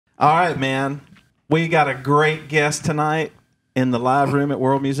All right, man. We got a great guest tonight in the live room at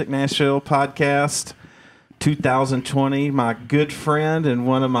World Music Nashville podcast 2020. My good friend and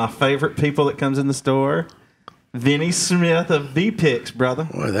one of my favorite people that comes in the store, Vinnie Smith of V-Pix, brother.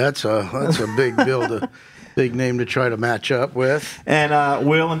 Boy, that's a big big name to try to match up with. And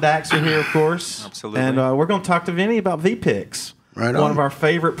Will and Dax are here, of course. Absolutely. And we're going to talk to Vinnie about V-Pix. Right One on. of our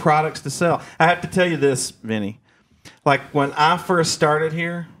favorite products to sell. I have to tell you this, Vinnie. Like, when I first started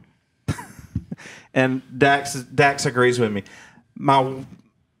here, and Dax agrees with me,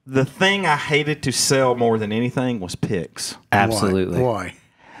 the thing I hated to sell more than anything was picks. Absolutely. Why?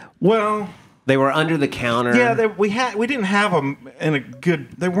 Well, They were under the counter. yeah, we didn't have them in a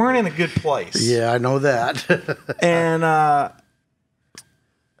good. They weren't in a good place. Yeah, I know that. And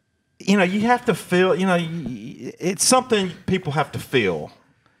you have to feel. It's something people have to feel.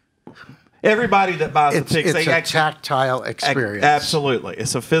 Everybody that buys the picks, it's a tactile experience. Absolutely,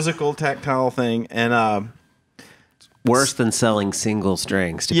 it's a physical, tactile thing, and Worse than selling single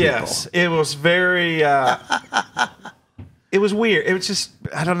strings to yes, people. it was very. It was weird. It was just,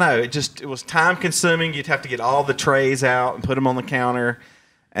 I don't know. It was time consuming. You'd have to get all the trays out and put them on the counter,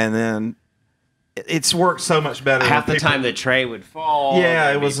 and then it's worked so much better. Half the time the tray would fall. Yeah,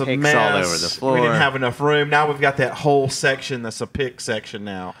 there'd it was be a picks mess. all over the floor. We didn't have enough room. Now we've got that whole section that's a pick section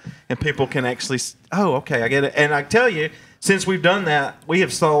now, and people can actually. Oh, okay, I get it. And I tell you, since we've done that, we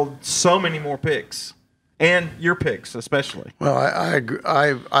have sold so many more picks, and your picks especially. Well,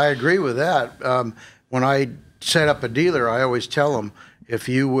 I agree with that. When I set up a dealer, I always tell them, if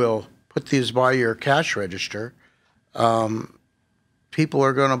you will put these by your cash register, people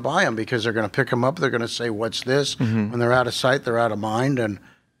are going to buy them because they're going to pick them up. They're going to say, "What's this?" When they're out of sight, they're out of mind. And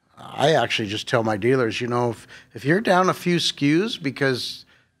I actually just tell my dealers, if you're down a few SKUs because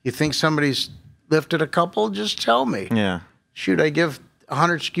you think somebody's lifted a couple, just tell me. Yeah. Shoot, I give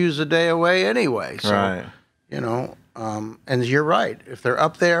 100 SKUs a day away anyway. So, Right. and you're right. If they're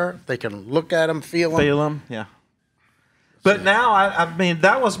up there, they can look at them, feel them. Yeah. But now, I mean,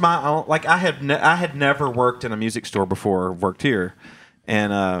 that was my own. Like, I had never worked in a music store before. Worked here,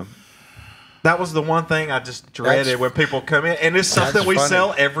 and that was the one thing I just dreaded when people come in. And it's something we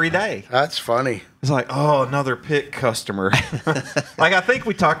sell every day. That's funny. It's like, oh, another pick customer. Like, I think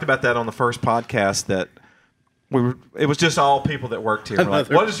we talked about that on the first podcast that. It was just all people that worked here. Like,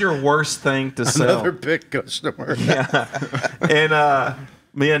 what is your worst thing to sell? Another pick customer. Yeah. And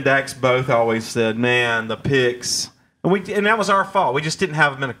me and Dax both always said, man, the picks. And that was our fault. We just didn't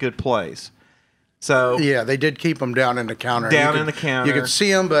have them in a good place. So Yeah, they did keep them down in the counter. the counter. You could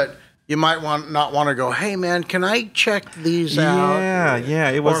see them, but you might not want to go, "Hey, man, can I check these out?" Yeah.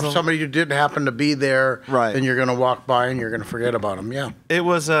 It was or if somebody who didn't happen to be there, Right. then you're going to walk by and you're going to forget about them. Yeah. It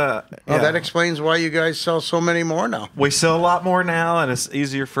was Well, that explains why you guys sell so many more now. we sell a lot more now, and it's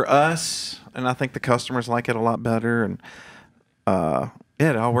easier for us. And I think the customers like it a lot better. And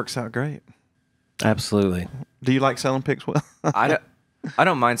it all works out great. Absolutely. Do you like selling picks, Will? I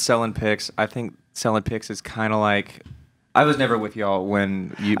don't mind selling picks. I think selling picks is kind of like, I was never with y'all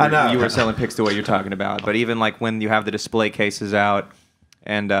when you were selling picks the way you're talking about. But even like when you have the display cases out,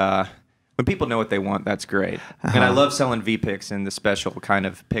 and when people know what they want, that's great. And I love selling V-picks and the special kind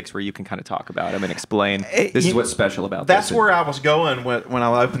of picks where you can kind of talk about them and explain this is what's special about this. That's where I was going when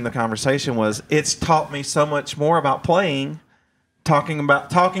I opened the conversation. Was it's taught me so much more about playing.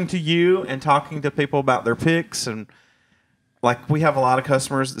 Talking to you and talking to people about their picks, and like we have a lot of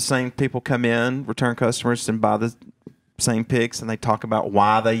customers, the same people come in, return customers, and buy the same picks, and they talk about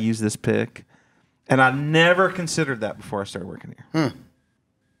why they use this pick. And I never considered that before I started working here.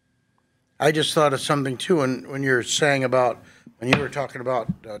 I just thought of something too, when you're saying about, when you were talking about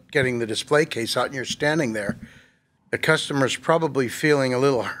getting the display case out and you're standing there, the customer's probably feeling a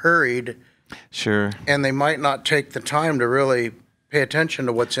little hurried. Sure. And they might not take the time to really pay attention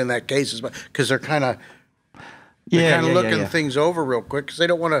to what's in that case, because they're kind of looking things over real quick, because they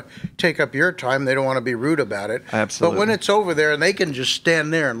don't want to take up your time. They don't want to be rude about it. Absolutely. But when it's over there and they can just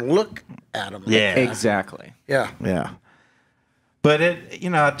stand there and look at them. Yeah. Exactly. Yeah. Yeah. But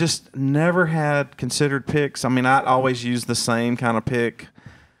I just never had considered picks. I mean, I'd always used the same kind of pick,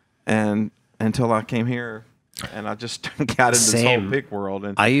 and until I came here, and I just got into this whole pick world.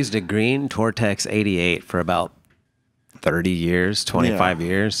 And I used a green Tortex 88 for about 30 years, 25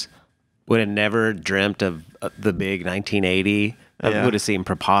 years. Would have never dreamt of the big 1980. It would have seemed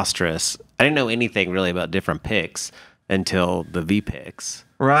preposterous. I didn't know anything really about different picks until the V-picks.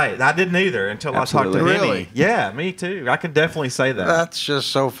 Right. I didn't either until I talked to Vinnie. Really? Yeah, me too. I can definitely say that. That's just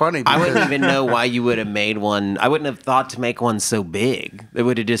so funny. I wouldn't even know why you would have made one. I wouldn't have thought to make one so big. It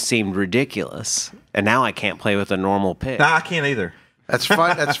would have just seemed ridiculous. And now I can't play with a normal pick. No, I can't either. That's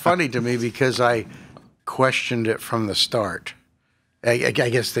fun. That's funny to me because I questioned it from the start. I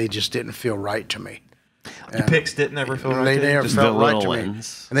guess they just didn't feel right to me. The picks didn't ever feel right. They to you? never Just felt the right to me,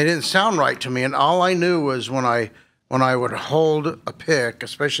 and they didn't sound right to me. And all I knew was when I would hold a pick,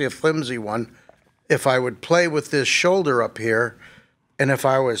 especially a flimsy one, if I would play with this shoulder up here, and if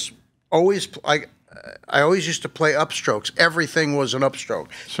I was always I always used to play upstrokes. Everything was an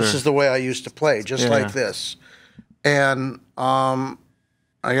upstroke. Sure. This is the way I used to play, just like this. And I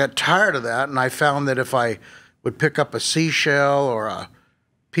got tired of that, and I found that if I would pick up a seashell or a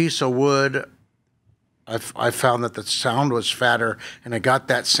piece of wood, I found that the sound was fatter, and I got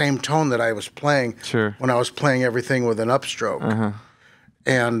that same tone that I was playing when I was playing everything with an upstroke.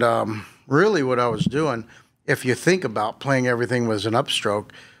 And really what I was doing, if you think about playing everything with an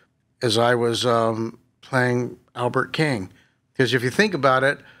upstroke, is I was playing Albert King. Because if you think about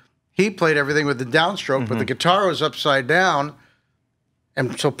it, he played everything with the downstroke, but the guitar was upside down.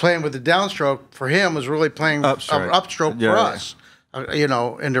 And so playing with the downstroke for him was really playing upstroke for us, you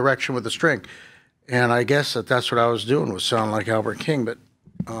know, in direction with the string. And I guess that's what I was doing, was sound like Albert King. But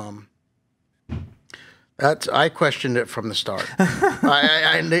I questioned it from the start.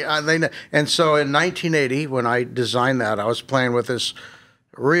 And so in 1980, when I designed that, I was playing with this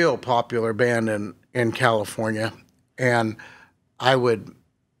real popular band in California. And I would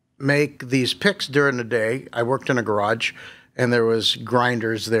make these picks during the day. I worked in a garage, and there was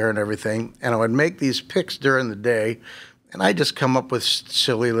grinders there and everything. And I would make these picks during the day, and I just come up with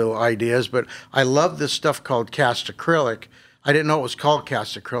silly little ideas. But I love this stuff called cast acrylic. I didn't know it was called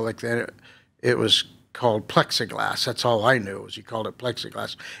cast acrylic then. It was called plexiglass. That's all I knew, was he called it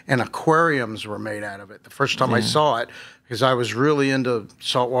plexiglass. And aquariums were made out of it. The first time I saw it, because I was really into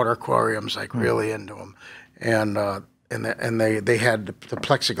saltwater aquariums, like really into them. And they had the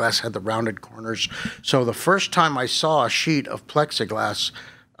plexiglass had the rounded corners. So the first time I saw a sheet of plexiglass,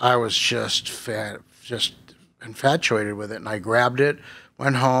 I was just infatuated with it, and I grabbed it,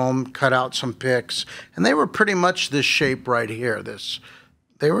 went home, cut out some picks, and they were pretty much this shape right here.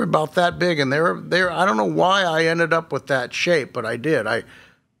 They were about that big, and they were. I don't know why I ended up with that shape, but I did.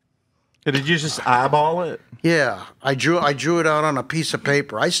 Did you just eyeball it? Yeah, I drew it out on a piece of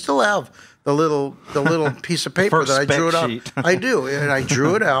paper. I still have the little piece of paper that I drew it out. I do, and I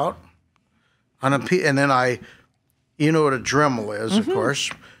drew it out on a piece, and then you know what a Dremel is, of course.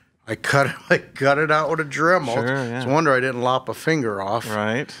 I cut it out with a Dremel. Sure, yeah. It's a wonder I didn't lop a finger off.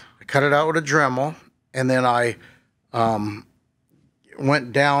 Right. I cut it out with a Dremel, and then I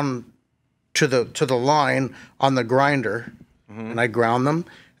went down to the line on the grinder, and I ground them.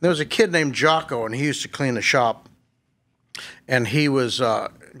 There was a kid named Jocko, and he used to clean the shop, and he was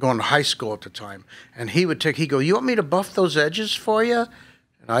going to high school at the time. And he'd go, "You want me to buff those edges for you?"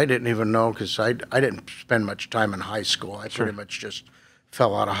 And I didn't even know, because I didn't spend much time in high school. I pretty much just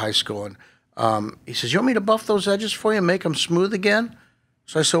fell out of high school. And he says, "You want me to buff those edges for you and make them smooth again?"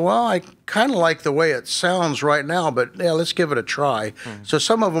 So I said, "Well, I kind of like the way it sounds right now, but yeah, let's give it a try." So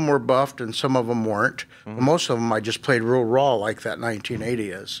some of them were buffed and some of them weren't. But most of them I just played real raw, like that 1980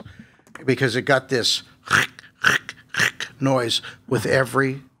 is, because it got this noise with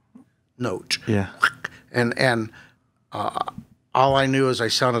every note. Yeah. And all I knew is I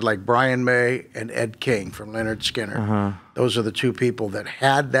sounded like Brian May and Ed King from Leonard Skinner. Those are the two people that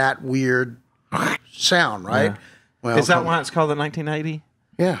had that weird sound, right? Yeah. Well, is that why it's called the 1980?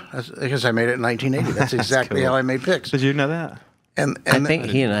 Yeah, that's because I made it in 1980. That's exactly how I made picks. Did you know that? And I think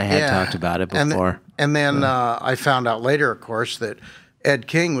he and I had talked about it before. And then I found out later, of course, that Ed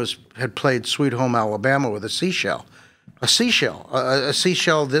King had played Sweet Home Alabama with a seashell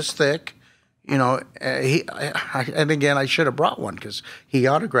this thick. You know, and again, I should have brought one, because he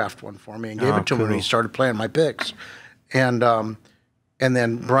autographed one for me and gave it to me when he started playing my picks. And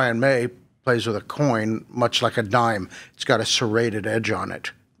then Brian May plays with a coin, much like a dime. It's got a serrated edge on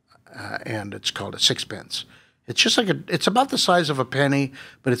it, and it's called a sixpence. It's just it's about the size of a penny,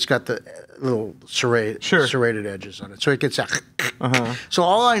 but it's got the little serrated edges on it. So it gets that. So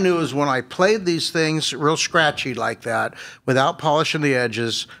all I knew is when I played these things real scratchy like that, without polishing the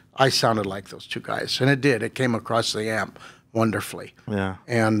edges, I sounded like those two guys. And it did. It came across the amp wonderfully. Yeah.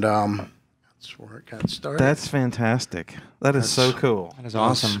 And that's where it got started. That's fantastic. That's so cool. That is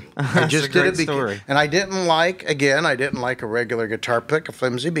awesome. I just did it story. And I didn't like a regular guitar pick, a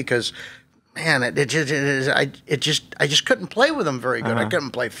flimsy, because man, I just couldn't play with them very good. I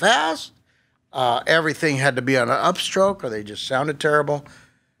couldn't play fast. Everything had to be on an upstroke, or they just sounded terrible.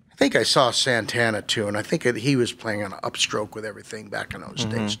 I think I saw Santana too, and I think he was playing on an upstroke with everything back in those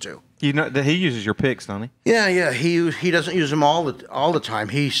days too. You know that he uses your picks, don't he? Yeah. He doesn't use them all the time.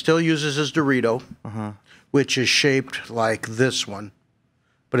 He still uses his Dorito, which is shaped like this one.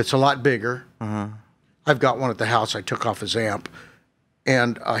 but it's a lot bigger. I've got one at the house. I took off his amp,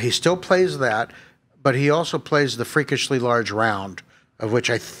 and he still plays that, but he also plays the freakishly large round, of which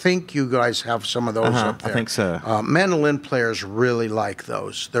I think you guys have some of those up there. I think so. Mandolin players really like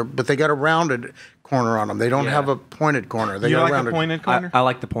those. But they got a rounded corner on them. They don't have a pointed corner. They You got like a rounded the pointed corner? I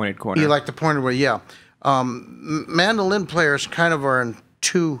like the pointed corner. You like the pointed one, yeah. Mandolin players kind of are in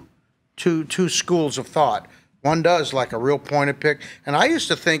two schools of thought. One does like a real pointed pick, and I used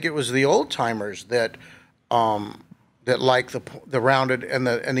to think it was the old timers that like the rounded, and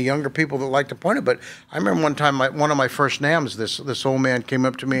the younger people that like the pointed. But I remember one time, one of my first NAMs, this old man came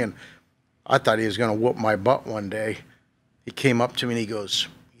up to me, and I thought he was going to whoop my butt one day. He came up to me and he goes,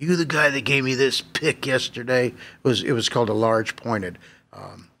 "You the guy that gave me this pick yesterday?" It was called a large pointed,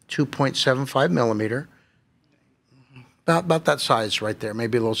 2.75 millimeter, about that size right there,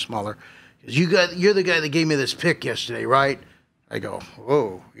 maybe a little smaller. He goes, "You're the guy that gave me this pick yesterday, right?" I go,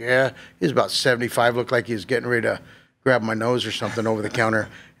 "Whoa, yeah." He was about 75, looked like he was getting ready to grab my nose or something over the counter.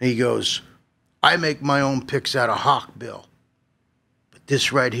 And he goes, "I make my own picks out of hawkbill, but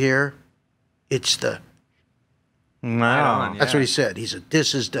this right here, it's the..." Wow. That's what he said. He said,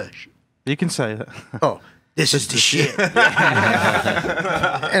 "This is the..." You can say that. Oh, this is the shit.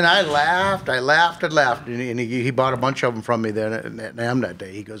 And I laughed, and he bought a bunch of them from me then at NAM that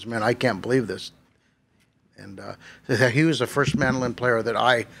day. He goes, "Man, I can't believe this." And he was the first mandolin player that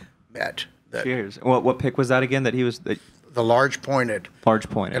I met. Cheers. What pick was that again? That he was the large pointed. Large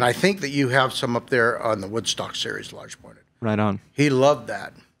pointed. And I think that you have some up there on the Woodstock series, large pointed. Right on. He loved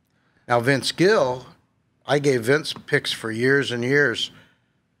that. Now Vince Gill, I gave Vince picks for years and years,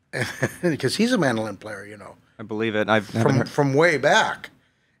 because he's a mandolin player, you know. I believe it. From way back.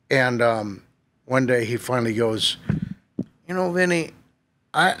 And one day he finally goes, "You know, Vinny,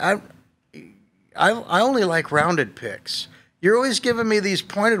 I only like rounded picks. You're always giving me these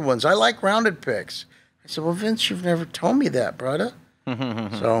pointed ones. I like rounded picks." I said, "Well, Vince, you've never told me that, brother."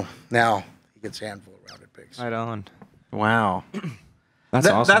 So now he gets a handful of rounded picks. Right on. Wow. That's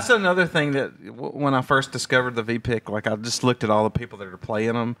awesome. That's another thing that when I first discovered the V-Pick, like I just looked at all the people that are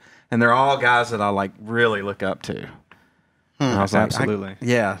playing them, and they're all guys that I like really look up to. And I was like, absolutely.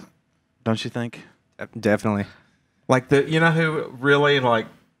 yeah. Don't you think? Definitely. Like you know who really like,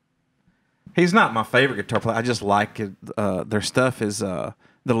 he's not my favorite guitar player. I just like it, their stuff is the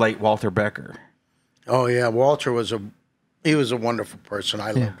late Walter Becker. Oh yeah, Walter was a wonderful person.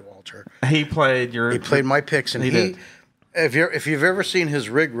 I loved Walter. He played my picks, and did. If you've ever seen his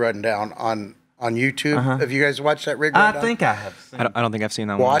rig rundown on YouTube, have you guys watched that rig rundown? I think I have seen I don't think I've seen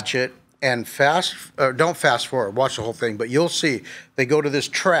that one. Watch it and don't fast forward. Watch the whole thing, but you'll see they go to this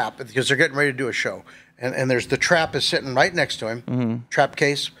trap because they're getting ready to do a show, and there's the trap is sitting right next to him, trap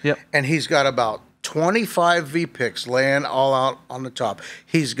case. Yep. And he's got about 25 V-picks laying all out on the top.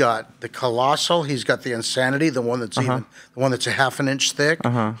 He's got the Colossal. He's got the Insanity, the one that's the one that's a half an inch thick.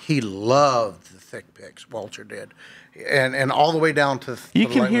 He loved the thick picks. Walter did. And all the way down to you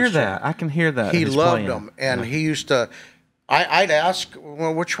can hear that. I can hear that. He loved them, and he used to. I'd ask,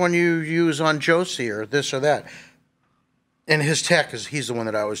 "Well, which one you use on Josie or this or that?" And his tech he's the one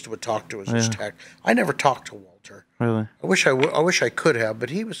that I always would talk to as his tech. I never talked to Walter. Really? I wish I could have, but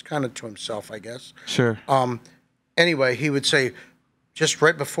he was kind of to himself, I guess. Sure. Anyway, he would say, just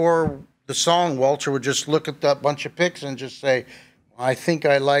right before the song, Walter would just look at that bunch of picks and just say, "I think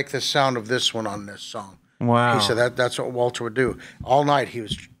I like the sound of this one on this song." Wow. He said that's what Walter would do. All night he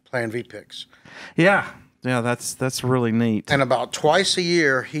was playing V-picks. Yeah. Yeah, that's really neat. And about twice a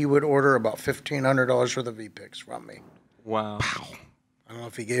year, he would order about $1,500 worth of V-picks from me. Wow. I don't know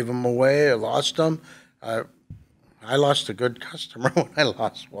if he gave them away or lost them. I lost a good customer when I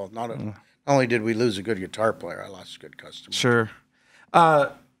lost. Well, not only did we lose a good guitar player, I lost a good customer. Sure.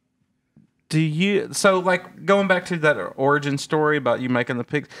 So like going back to that origin story about you making the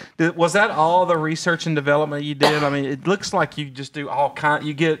picks, was that all the research and development you did? I mean, it looks like you just do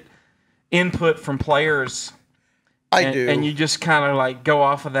you get input from players. I do. And you just kind of like go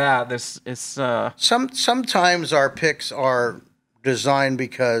off of that. Sometimes our picks are designed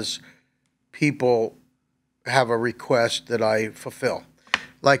because people have a request that I fulfill.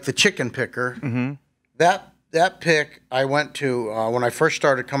 Like the chicken picker. That pick I went to when I first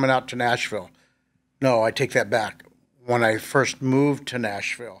started coming out to Nashville. No, I take that back. When I first moved to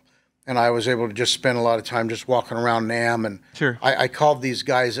Nashville, and I was able to just spend a lot of time just walking around NAMM. And sure. I called these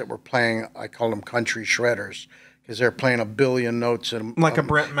guys that were playing, I called them country shredders because they're playing a billion notes. Like a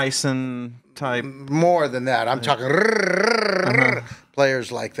Brent Mason type? More than that. I'm talking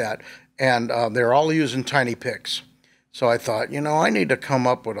players like that. And they're all using tiny picks. So I thought, I need to come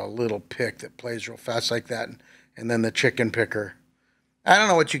up with a little pick that plays real fast like that. And then the chicken picker. I don't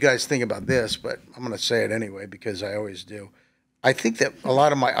know what you guys think about this, but I'm going to say it anyway because I always do. I think that a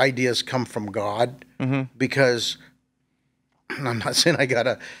lot of my ideas come from God because I'm not saying I got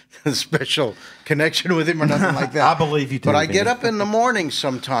a special connection with him or nothing like that. I believe you do. But I get up in the morning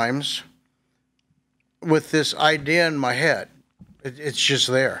sometimes with this idea in my head. It's just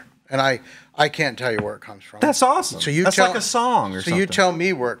there. And I can't tell you where it comes from. That's awesome. So you That's tell, like a song or something. So you tell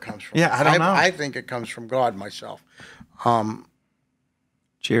me where it comes from. Yeah, I don't know. I think it comes from God myself.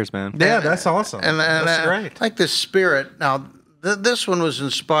 Cheers, man. Yeah, that's awesome. And that's great. Like this spirit. Now, this one was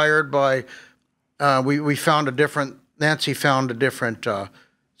inspired by, we found a different, Nancy found a different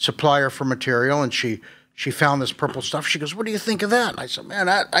supplier for material, and she found this purple stuff. She goes, what do you think of that? And I said, man,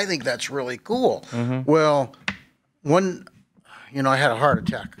 I think that's really cool. Well, I had a heart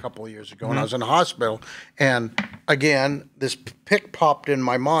attack a couple of years ago, and I was in the hospital. And again, this pick popped in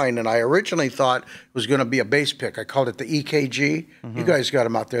my mind, and I originally thought it was going to be a bass pick. I called it the EKG. You guys got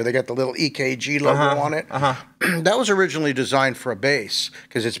them out there. They got the little EKG logo on it. That was originally designed for a bass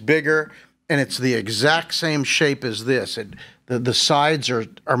because it's bigger, and it's the exact same shape as this. The sides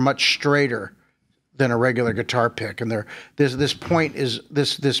are much straighter than a regular guitar pick, and this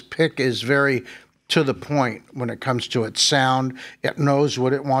pick is very to the point when it comes to its sound. It knows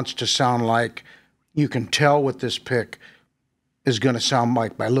what it wants to sound like. You can tell what this pick is going to sound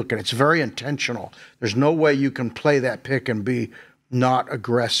like by looking. It's very intentional. There's no way you can play that pick and be not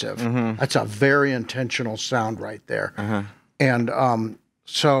aggressive. That's a very intentional sound right there. And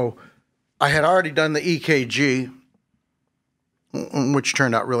so I had already done the EKG, which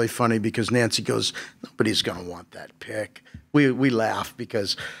turned out really funny because Nancy goes, nobody's going to want that pick. We laugh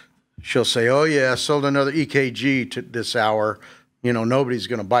because she'll say, oh, yeah, sold another EKG to this hour. Nobody's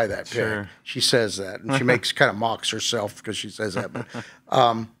going to buy that pick. Sure. She says that. And she kind of mocks herself because she says that.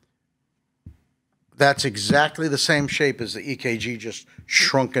 But that's exactly the same shape as the EKG, just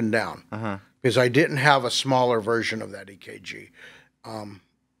shrunken down. Because I didn't have a smaller version of that EKG.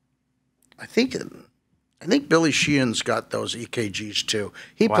 I think Billy Sheehan's got those EKGs too.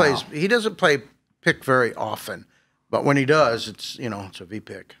 He doesn't play pick very often. But when he does, it's a V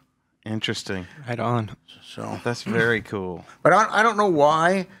pick. Interesting. Right on. So that's very cool. But I don't know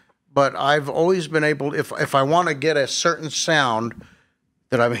why, but I've always been able, if I want to get a certain sound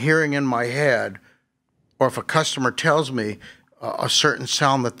that I'm hearing in my head, or if a customer tells me a certain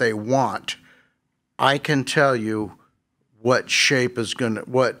sound that they want, I can tell you what shape is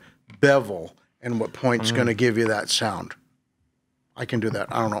what bevel and what point's going to give you that sound. I can do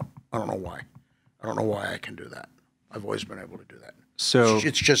that. I don't know why. I don't know why I can do that. I've always been able to do that. So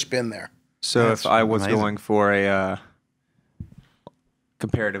it's just been there. So that's if I was going for a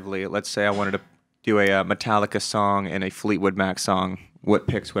comparatively, let's say I wanted to do a Metallica song and a Fleetwood Mac song, what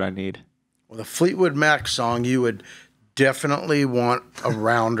picks would I need? Well, the Fleetwood Mac song, you would definitely want a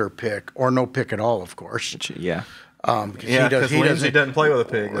rounder pick, or no pick at all, of course. Yeah. Because Lindsay doesn't play with a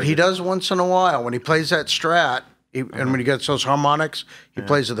pick. He does once in a while. When he plays that Strat, and when he gets those harmonics, he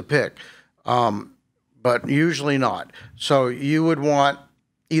plays with a pick. But usually not. So you would want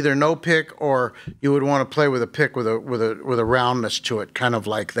either no pick, or you would want to play with a pick with a roundness to it, kind of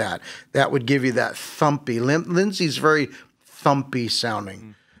like that. That would give you that thumpy. Lindsay's very thumpy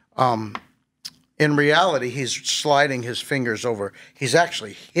sounding. In reality, he's sliding his fingers over. He's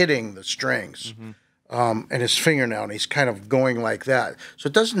actually hitting the strings and his fingernail, and he's kind of going like that. So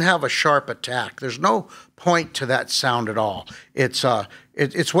it doesn't have a sharp attack. There's no point to that sound at all. It's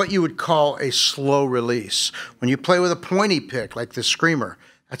what you would call a slow release. When you play with a pointy pick, like the Screamer,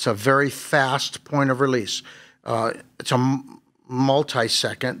 that's a very fast point of release. It's a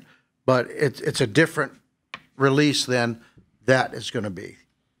multi-second, but it's a different release than that is going to be,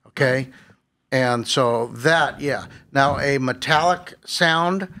 okay? And so that, yeah. Now a Metallica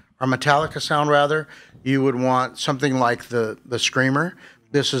sound, you would want something like the Screamer.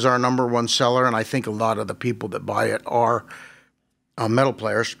 This is our #1 seller, and I think a lot of the people that buy it are metal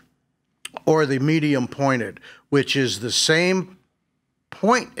players. Or the medium pointed, which is the same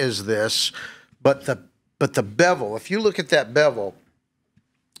point as this, but the bevel. If you look at that bevel,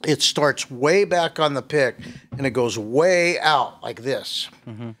 it starts way back on the pick and it goes way out like this.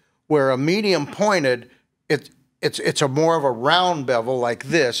 Where a medium pointed, it's a more of a round bevel like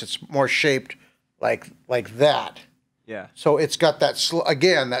this. It's more shaped like that. Yeah. So it's got that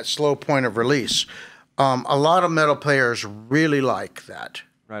slow point of release. A lot of metal players really like that.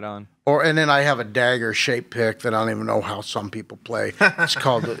 Right on. And then I have a dagger shaped pick that I don't even know how some people play. It's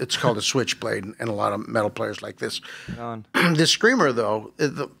called a switchblade, and a lot of metal players like this. Right on. The Screamer, though,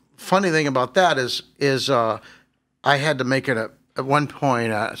 the funny thing about that is I had to make it at one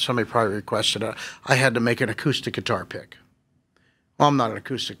point. Somebody probably requested it. I had to make an acoustic guitar pick. Well, I'm not an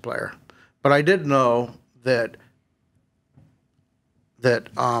acoustic player, but I did know that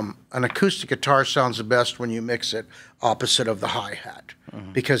an acoustic guitar sounds the best when you mix it opposite of the hi-hat,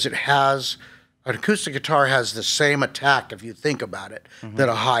 because an acoustic guitar has the same attack, if you think about it, that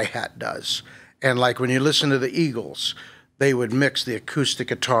a hi-hat does. And like when you listen to the Eagles, they would mix the acoustic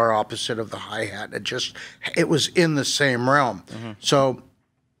guitar opposite of the hi-hat. It was in the same realm. So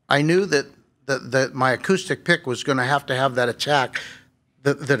I knew that my acoustic pick was going to have that attack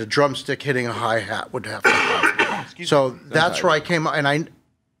that a drumstick hitting a hi-hat would have to have. So that's where I came, and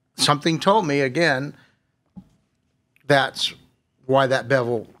something told me again, that's why that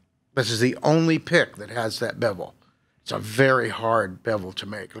bevel, this is the only pick that has that bevel. It's a very hard bevel to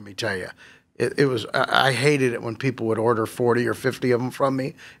make, let me tell you. I hated it when people would order 40 or 50 of them from me.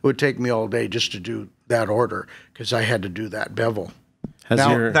 It would take me all day just to do that order because I had to do that bevel.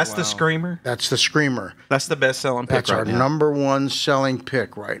 That's the Screamer? That's the Screamer. That's the best-selling pick That's our number one selling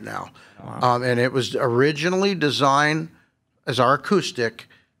pick right now. Wow. And it was originally designed as our acoustic,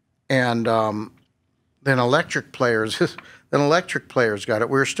 and then electric players got it.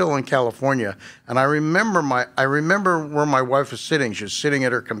 We were still in California, and I remember where my wife was sitting. She was sitting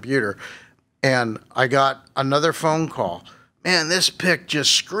at her computer, and I got another phone call. Man, this pick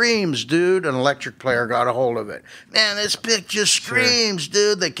just screams, dude. An electric player got a hold of it. Man, this pick just screams,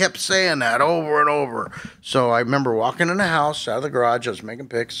 dude. They kept saying that over and over. So I remember walking in the house, out of the garage. I was making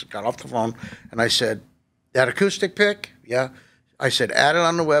picks, got off the phone, and I said, that acoustic pick? Yeah. I said, add it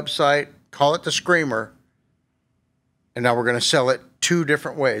on the website, call it the Screamer, and now we're going to sell it 2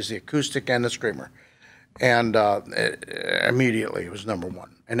 different ways, the acoustic and the Screamer. And immediately it was number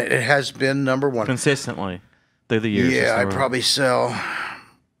 1. And it has been number 1. Consistently. Through the years. Yeah, I probably sell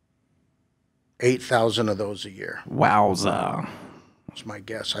 8,000 of those a year. Wowza. That's my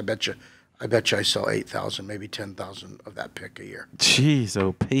guess. I bet you I sell 8,000, maybe 10,000 of that pick a year. Jeez,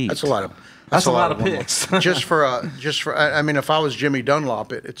 oh Pete. That's a lot of picks. just for I mean, if I was Jimmy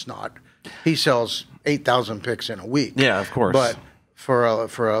Dunlop, it's not. He sells 8,000 picks in a week. Yeah, of course. But for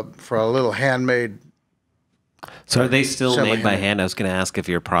a little handmade. So are they still made by hand? I was going to ask if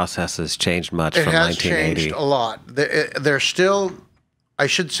your process has changed much from 1980. It has changed a lot. They're still, I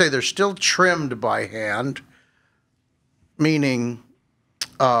should say, they're still trimmed by hand, meaning,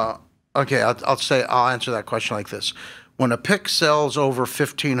 okay, I'll answer that question like this. When a pick sells over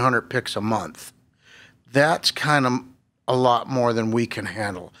 1,500 picks a month, that's kind of a lot more than we can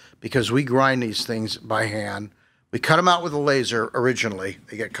handle because we grind these things by hand. We cut them out with a laser originally.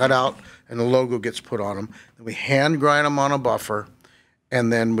 They get cut out, and the logo gets put on them. Then we hand grind them on a buffer,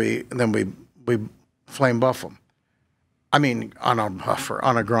 and then we flame buff them. I mean, on a buffer,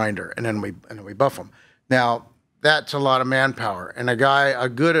 on a grinder, and then we buff them. Now that's a lot of manpower, and a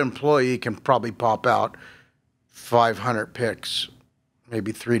good employee can probably pop out 500 picks,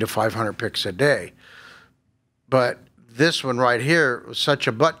 maybe 300 to 500 picks a day. But this one right here was such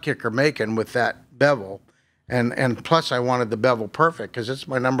a butt kicker making with that bevel. And plus, I wanted the bevel perfect because it's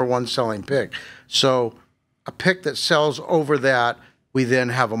my number 1 selling pick. So a pick that sells over that, we then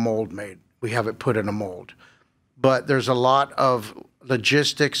have a mold made. We have it put in a mold. But there's a lot of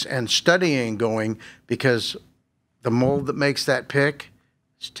logistics and studying going because the mold that makes that pick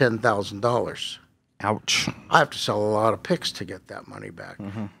is $10,000. Ouch. I have to sell a lot of picks to get that money back.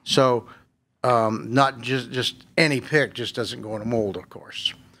 So not just any pick just doesn't go in a mold, of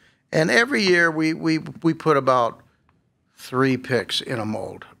course. And every year we put about 3 picks in a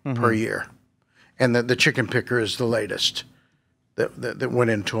mold per year. And the chicken picker is the latest that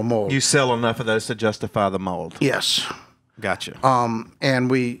went into a mold. You sell enough of those to justify the mold. Yes. Gotcha.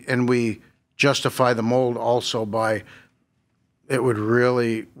 And we justify the mold also by we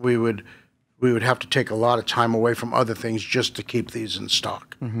would have to take a lot of time away from other things just to keep these in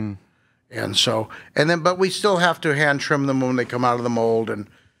stock. And so but we still have to hand trim them when they come out of the mold, and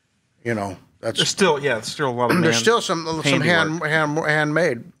you know, there's still a lot of there's still some hand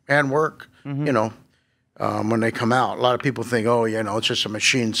work, you know, when they come out. A lot of people think, oh, you know, it's just a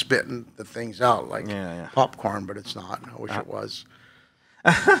machine spitting the things out like popcorn, but it's not. I wish it was.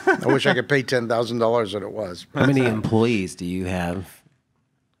 I wish I could pay $10,000 that it was. How many employees do you have?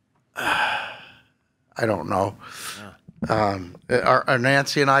 I don't know. Are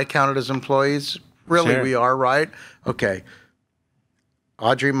Nancy and I counted as employees? Really, Sure. we are, right? Okay.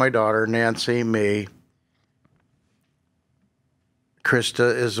 Audrey, my daughter, Nancy, me.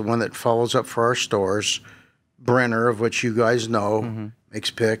 Krista is the one that follows up for our stores. Brenner, of which you guys know, makes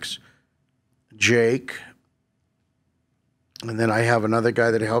picks. Jake. And then I have another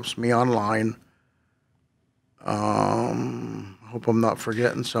guy that helps me online. Hope I'm not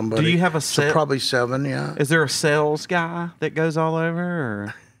forgetting somebody. Do you have a so probably 7? Yeah. Is there a sales guy that goes all over,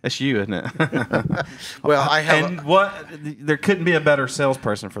 or that's you, isn't it? Well, I have. And there couldn't be a better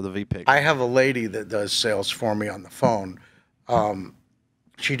salesperson for the VPIC. I have a lady that does sales for me on the phone.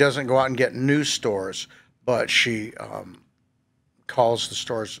 She doesn't go out and get new stores, but she calls the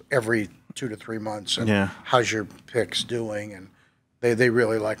stores every 2 to 3 months. And how's your picks doing? And they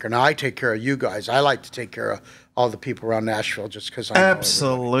really like her. Now, I take care of you guys. I like to take care of all the people around Nashville just because I know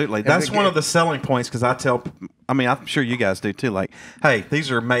Absolutely. That's one of the selling points because I'm sure you guys do too. Like, hey,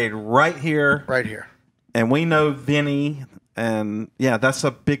 these are made right here. Right here. And we know Vinnie. And, yeah, that's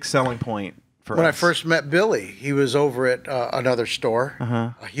a big selling point. When I first met Billy, he was over at another store,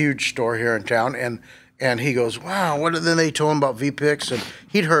 a huge store here in town, and he goes, "Wow!" Then they told him about VPICs, and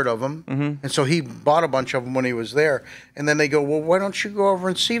he'd heard of them, and so he bought a bunch of them when he was there. And then they go, "Well, why don't you go over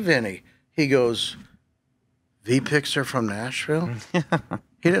and see Vinny?" He goes, "VPICs are from Nashville." He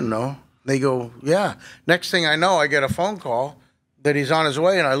didn't know. They go, "Yeah." Next thing I know, I get a phone call that he's on his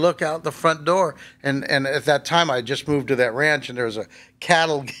way, and I look out the front door, and at that time I just moved to that ranch, and there was a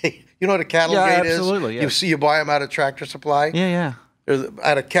cattle gate. You know what a cattle gate is? Absolutely, yeah. You buy them out of Tractor Supply? Yeah. There's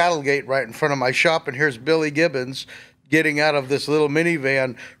at a cattle gate right in front of my shop, and here's Billy Gibbons getting out of this little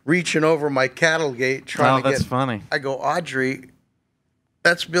minivan, reaching over my cattle gate, trying to get... that's funny. I go, "Audrey,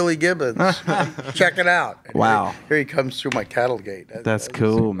 that's Billy Gibbons. Check it out." And Wow. Here he comes through my cattle gate. That's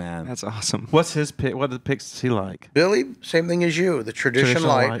cool, man. That's awesome. What's his pick? What are the picks he like? Billy, same thing as you, the tradition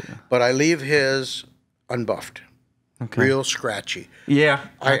light, but I leave his unbuffed. Okay. Real scratchy. Yeah,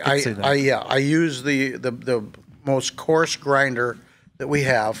 I can see that. I use the most coarse grinder that we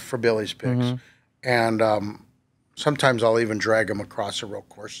have for Billy's picks, and sometimes I'll even drag them across a real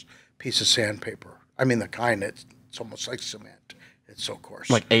coarse piece of sandpaper. I mean the kind that's almost like cement. It's so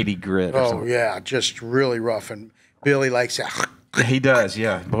coarse. Like 80 grit. Or something. Yeah, just really rough. And Billy likes that. He does,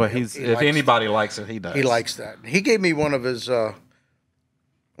 yeah. Boy, if anybody likes it, he does. He likes that. He gave me one of his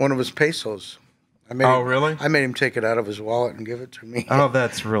pesos. Really? I made him take it out of his wallet and give it to me. Oh,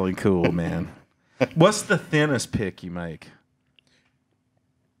 that's really cool, man. What's the thinnest pick you make?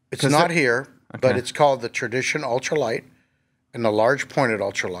 It's not here, but it's called the Tradition Ultralight and the large pointed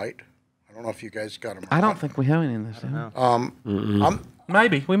ultralight. I don't know if you guys got them. I don't think we have any in this.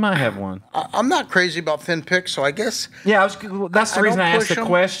 Maybe we might have one. I'm not crazy about thin picks, so I guess. Yeah, that's the reason I asked the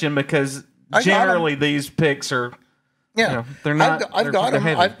question because generally these picks are. Yeah, you know, they're not. I've got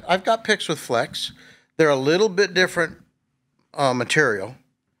them. I've got picks with flex. They're a little bit different material.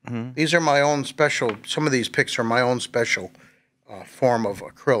 These are my own special. Some of these picks are my own special form of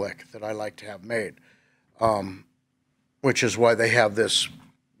acrylic that I like to have made, which is why they have this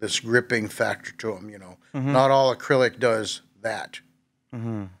gripping factor to them. You know, not all acrylic does that,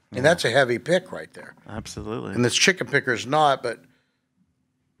 and that's a heavy pick right there. Absolutely. And this chicken picker's not, but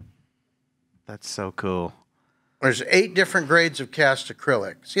that's so cool. There's 8 different grades of cast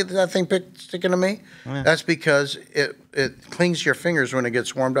acrylic. See that thing sticking to me? Yeah. That's because it clings to your fingers when it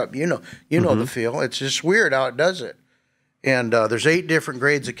gets warmed up. You know the feel. It's just weird how it does it. And there's 8 different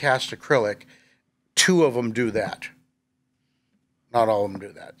grades of cast acrylic. 2 of them do that. Not all of them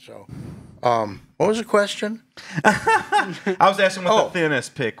do that. So, what was the question? I was asking what the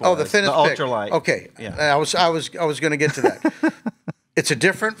thinnest pick was. Oh, the thinnest pick. Ultralight. Okay. Yeah. I was going to get to that. It's a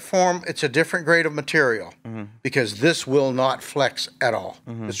different form. It's a different grade of material because this will not flex at all.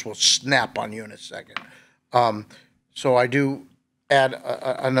 This will snap on you in a second. So I do add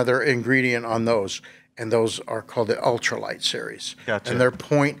another ingredient on those, and those are called the Ultralight series. Gotcha. And they're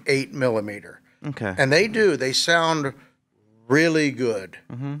 0.8 millimeter. Okay. And they sound really good.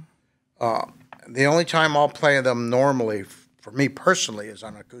 The only time I'll play them normally, for me personally, is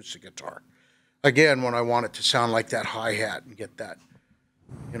on acoustic guitar. Again, when I want it to sound like that hi-hat and get that,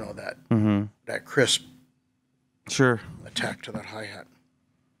 that crisp attack to that hi-hat.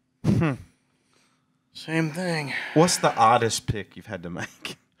 Same thing. What's the oddest pick you've had to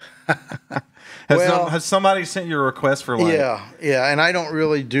make? Has somebody sent you a request for like? Yeah, and I don't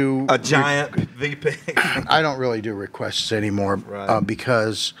really do a giant V pick. I don't really do requests anymore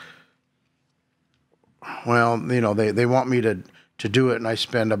because, they want me to do it, and I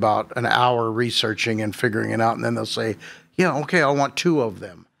spend about an hour researching and figuring it out, and then they'll say, "Yeah, okay, I want 2 of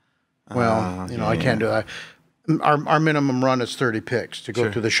them." Well, I can't do that. Our minimum run is 30 picks to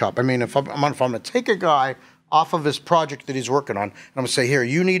go through the shop. I mean, if I'm going to take a guy off of his project that he's working on, and I'm going to say, "Here,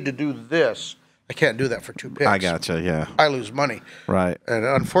 you need to do this," I can't do that for 2 picks. I gotcha. Yeah, I lose money. Right. And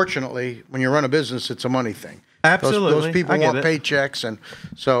unfortunately, when you run a business, it's a money thing. Absolutely, those people want paychecks, and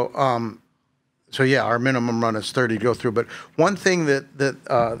so. So yeah, our minimum run is 30 to go through. But one thing that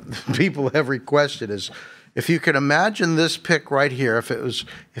people have requested is if you can imagine this pick right here, if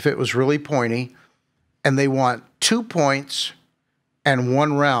it was really pointy, and they want 2 points and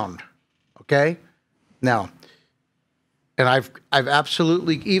 1 round, okay? Now, and I've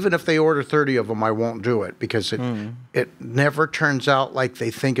absolutely, even if they order 30 of them, I won't do it because it never turns out like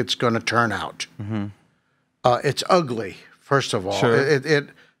they think it's going to turn out. It's ugly, first of all. Sure.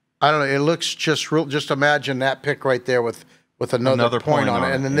 I don't know. It looks just real. Just imagine that pick right there with another point on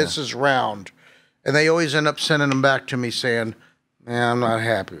it, and then this is round. And they always end up sending them back to me saying, "Man, I'm not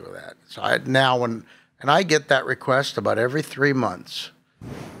happy with that." So I get that request about every 3 months.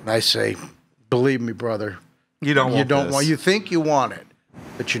 And I say, "Believe me, brother, you don't want. You think you want it,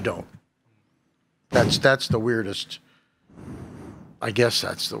 but you don't." That's the weirdest. I guess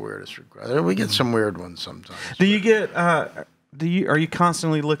that's the weirdest request. We get some weird ones sometimes. Do you get? Are you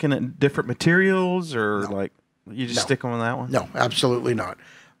constantly looking at different materials, or like you just stick on that one? No, absolutely not.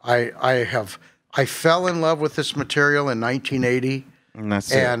 I fell in love with this material in 1980,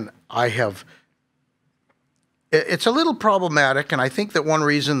 and I have. It's a little problematic, and I think that one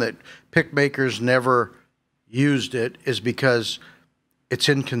reason that pick makers never used it is because it's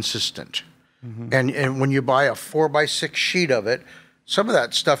inconsistent. And when you buy a 4x6 sheet of it, some of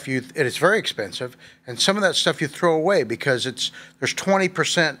that stuff it's very expensive, and some of that stuff you throw away because there's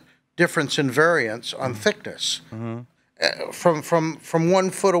 20% difference in variance on thickness from 1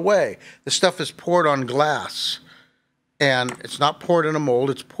 foot away. The stuff is poured on glass, and it's not poured in a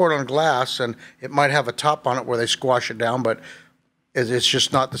mold. It's poured on glass, and it might have a top on it where they squash it down, but it's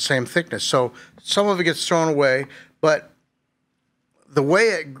just not the same thickness. So some of it gets thrown away, but the way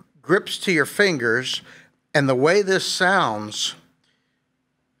it grips to your fingers and the way this sounds,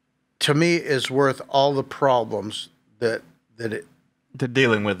 to me, is worth all the problems that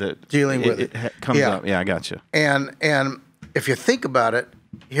dealing with it. It comes up. Yeah, I got you. And if you think about it,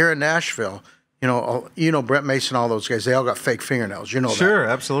 here in Nashville, you know Brent Mason, all those guys, they all got fake fingernails. You know that. Sure,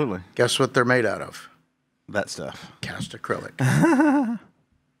 absolutely. Guess what they're made out of? That stuff. Cast acrylic.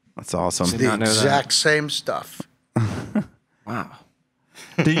 That's awesome. It's the exact same stuff. Wow.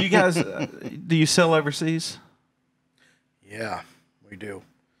 Do you guys do you sell overseas? Yeah, we do.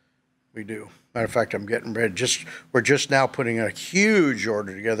 We do. Matter of fact, I'm getting ready. We're just now putting a huge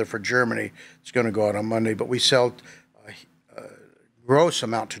order together for Germany. It's going to go out on Monday, but we sell a gross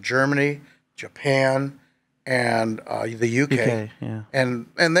amount to Germany, Japan, and the UK. Yeah.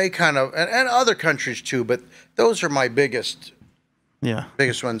 And they kind of and other countries too, but those are my biggest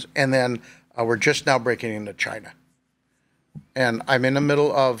ones. And then we're just now breaking into China. And I'm in the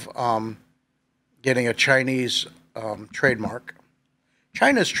middle of getting a Chinese trademark.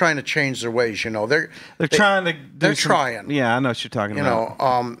 China's trying to change their ways, They're trying to. They're trying. Yeah, I know what you're talking about.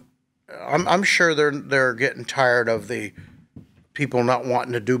 I'm sure they're getting tired of the people not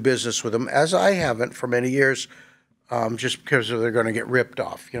wanting to do business with them, as I haven't for many years, just because they're going to get ripped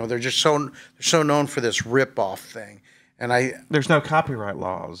off. They're just so known for this rip off thing, and there's no copyright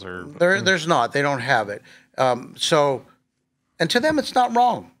laws or there's not. They don't have it. And to them, it's not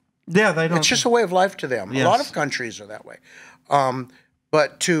wrong. Yeah, they don't. It's just a way of life to them. Yes. A lot of countries are that way.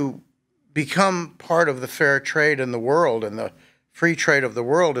 But to become part of the fair trade in the world and the free trade of the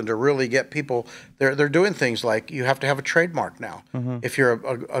world, and to really get people, they're doing things like you have to have a trademark now. If you're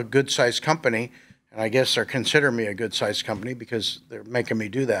a good-sized company, and I guess they're considering me a good-sized company because they're making me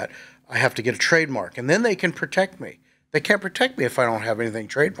do that, I have to get a trademark, and then they can protect me. They can't protect me if I don't have anything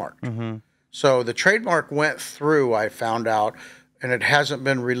trademarked. So the trademark went through, I found out, and it hasn't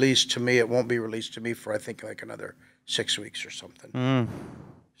been released to me. It won't be released to me for, I think, like another 6 weeks or something.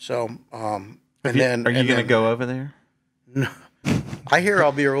 So, are you going to go over there? No. I hear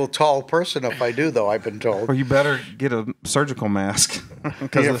I'll be a real tall person if I do, though, I've been told. Well, you better get a surgical mask.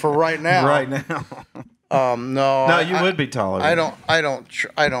 For right now. Right now. No, you would be taller. I don't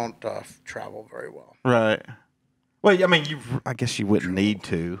travel very well. Right. Well, I mean, I guess you wouldn't need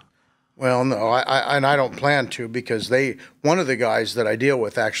to. Well, no, I don't plan to, because one of the guys that I deal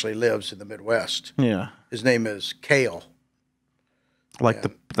with actually lives in the Midwest. Yeah. His name is Kale. Just like the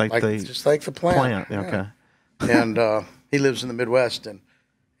plant. Okay. And he lives in the Midwest, and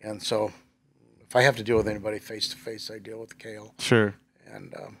so if I have to deal with anybody face to face, I deal with Kale. Sure.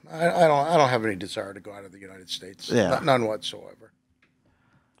 And I don't have any desire to go out of the United States. Yeah. None whatsoever.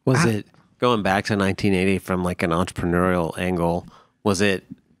 Was it going back to 1980 from like an entrepreneurial angle? Was it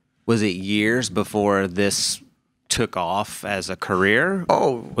years before this took off as a career?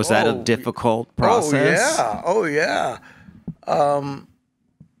 Was that a difficult process? Oh yeah. I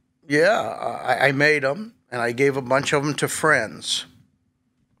made them, and I gave a bunch of them to friends.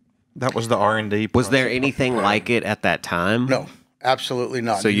 That was the R&D. Was there anything like it at that time? No. absolutely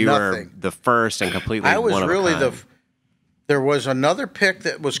not. So you Nothing. were the first and completely I was one of a really kind. there was another pick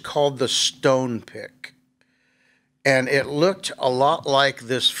that was called the Stone pick. And it looked a lot like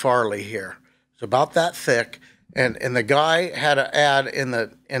this Farley here. It's about that thick. And the guy had an ad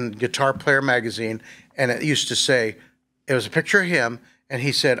in Guitar Player magazine, and it used to say, it was a picture of him, and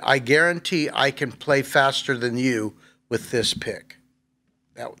he said, "I guarantee I can play faster than you with this pick."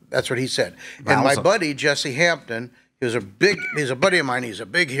 That's what he said. And my buddy Jesse Hampton, he's a buddy of mine. He's a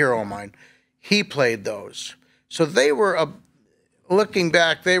big hero of mine. He played those, so they were looking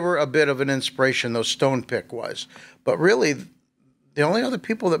back, they were a bit of an inspiration. Those Stone pick was, but really, the only other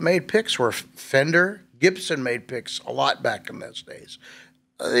people that made picks were Fender. Gibson made picks a lot back in those days.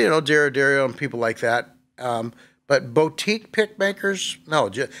 Dario and people like that. But boutique pick makers,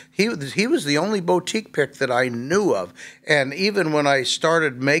 no. He was the only boutique pick that I knew of. And even when I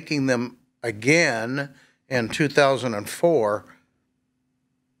started making them again in 2004,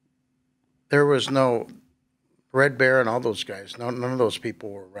 there was no Red Bear and all those guys. None of those people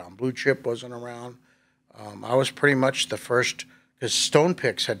were around. Blue Chip wasn't around. I was pretty much the first, because Stone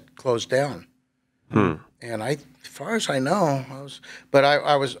Picks had closed down. And as far as I know,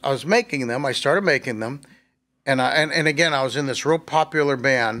 I was making them. I started making them. And again, I was in this real popular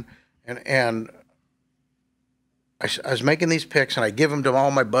band, and I was making these picks, and I give them to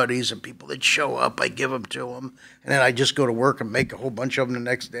all my buddies and people that show up. I give them to them, and then I just go to work and make a whole bunch of them the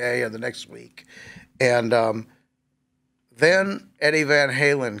next day or the next week. And then Eddie Van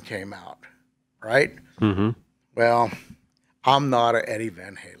Halen came out, right? Mm-hmm. Well, I'm not an Eddie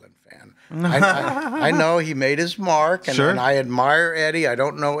Van Halen fan. I know he made his mark, and, and I admire Eddie. I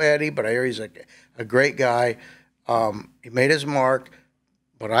don't know Eddie, but I hear he's a great guy. He made his mark,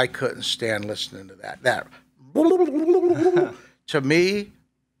 but I couldn't stand listening to that. To me,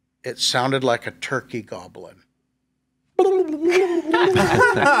 it sounded like a turkey gobbling.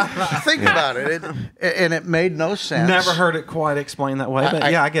 Think about it. And it made no sense. Never heard it quite explained that way, but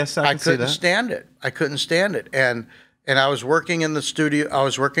I guess I can see that. I couldn't stand it. I couldn't stand it. And I was working in the studio. I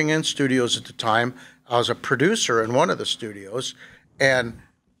was working in studios at the time. I was a producer in one of the studios, and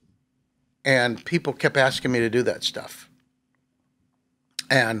people kept asking me to do that stuff.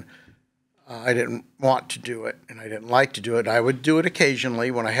 And I didn't want to do it, and I didn't like to do it. I would do it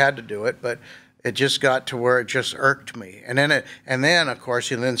occasionally when I had to do it, but it just got to where it just irked me. And then of course,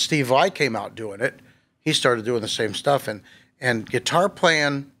 then Steve Vai came out doing it. He started doing the same stuff, and guitar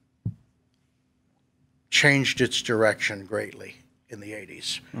playing changed its direction greatly in the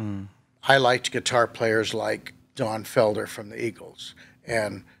 80s. I liked guitar players like Don Felder from the Eagles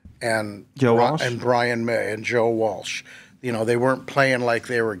and Joe Walsh? And Brian May and Joe Walsh. They weren't playing like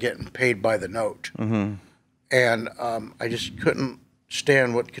they were getting paid by the note. Mm-hmm. And I just couldn't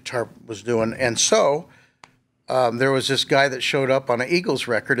stand what guitar was doing. And so there was this guy that showed up on an Eagles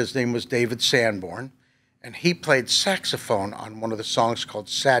record. His name was David Sanborn. And he played saxophone on one of the songs called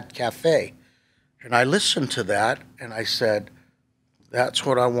Sad Cafe. And I listened to that, and I said, that's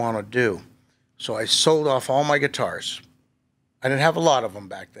what I want to do. So I sold off all my guitars. I didn't have a lot of them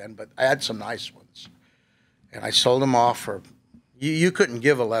back then, but I had some nice ones. And I sold them off for, you couldn't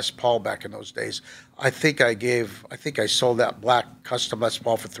give a Les Paul back in those days. I think I sold that black custom Les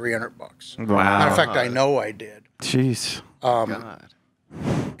Paul for $300. Wow. Matter of fact, I know I did. Jeez. God.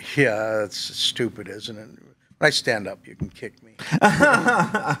 Yeah, it's stupid, isn't it? When I stand up, you can kick me.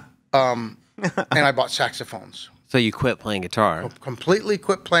 And I bought saxophones. So you quit playing guitar? Completely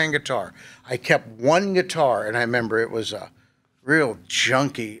quit playing guitar. I kept one guitar, and I remember it was a real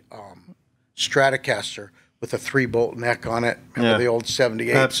junky Stratocaster with a 3-bolt neck on it. Remember the old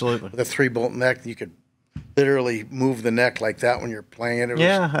 78s? Absolutely. With a 3-bolt neck. You could literally move the neck like that when you're playing it. It was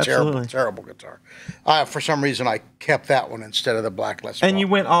absolutely. terrible guitar. For some reason, I kept that one instead of the black Les Paul. And you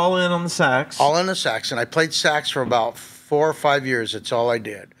went all in on the sax. All in the sax, and I played sax for about 4 or 5 years. That's all I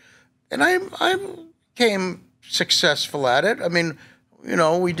did. And I became successful at it. I mean,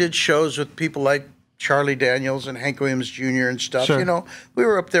 we did shows with people like Charlie Daniels and Hank Williams Jr. and stuff. Sure. We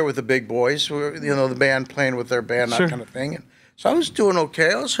were up there with the big boys. We were, the band playing with their band, that kind of thing. And so I was doing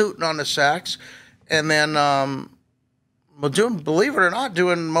okay. I was hooting on the sax. And then, believe it or not,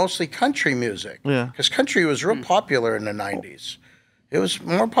 doing mostly country music. Yeah. Because country was real popular in the 90s. It was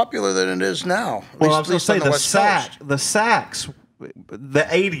more popular than it is now. Well, I was going to say the sax, the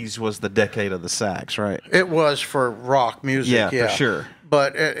 80s was the decade of the sax, right? It was for rock music, yeah. For sure.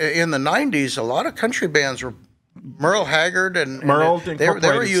 But in the 90s, a lot of country bands were Merle Haggard and they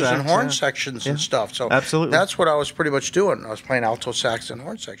were using horn sections and stuff. So absolutely, that's what I was pretty much doing. I was playing alto sax and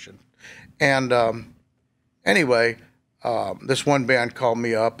horn section. And anyway, this one band called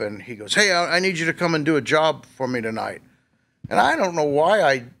me up and he goes, "Hey, I need you to come and do a job for me tonight." And I don't know why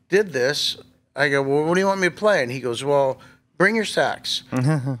I did this. I go, well, what do you want me to play? And he goes, well, bring your sax.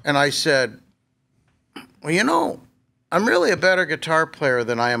 And I said, well, I'm really a better guitar player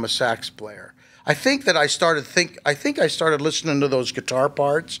than I am a sax player. I think I started listening to those guitar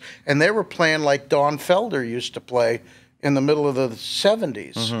parts, and they were playing like Don Felder used to play in the middle of the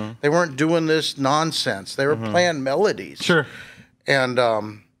 70s. They weren't doing this nonsense. They were playing melodies. Sure. And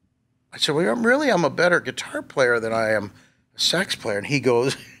I said, well, I'm a better guitar player than I am a sax player. And he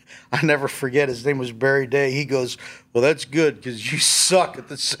goes, I never forget, his name was Barry Day. He goes, well, that's good because you suck at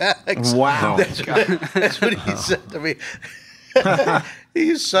the sax. Wow. That's what he said to me.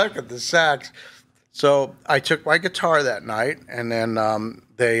 You suck at the sax. So I took my guitar that night, and then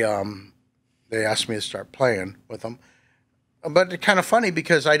they asked me to start playing with them. But it's kind of funny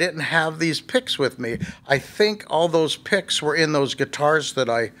because I didn't have these picks with me. I think all those picks were in those guitars that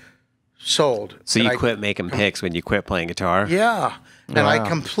I sold. So you quit making picks when you quit playing guitar? Yeah. And I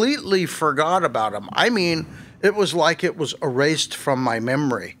completely forgot about them. I mean, it was like it was erased from my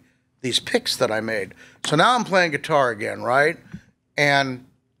memory, these picks that I made. So now I'm playing guitar again, right? And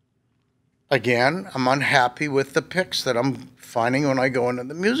again, I'm unhappy with the picks that I'm finding when I go into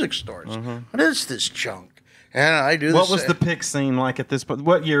the music stores. What is this junk? And I do this. What was the pick scene like at this point?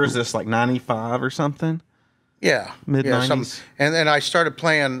 What year is this, like 95 or something? Yeah. Mid-90s? And then I started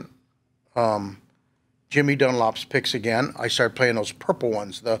playing Jimmy Dunlop's picks again. I started playing those purple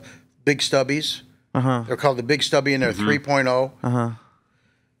ones, the Big Stubbies. They're called the Big Stubby, and they're 3.0. I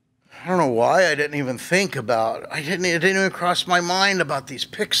don't know why I didn't even think about it. It didn't even cross my mind about these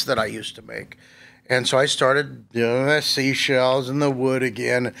picks that I used to make. And so I started doing the seashells and the wood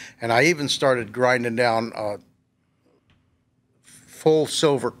again, and I even started grinding down full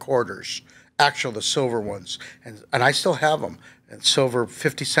silver quarters, the silver ones, and I still have them, and silver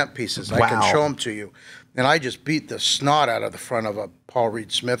 50-cent pieces. Wow. I can show them to you. And I just beat the snot out of the front of a Paul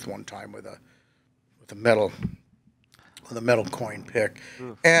Reed Smith one time with a metal coin pick.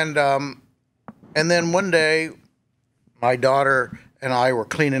 And then one day, my daughter and I were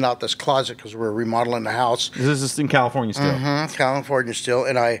cleaning out this closet because we were remodeling the house. This is in California still. California still.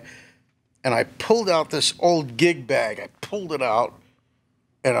 And I pulled out this old gig bag. I pulled it out,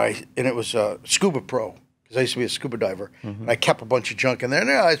 and it was a Scuba Pro because I used to be a scuba diver. And I kept a bunch of junk in there. And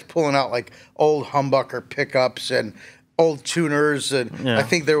I was pulling out like old humbucker pickups and old tuners, and I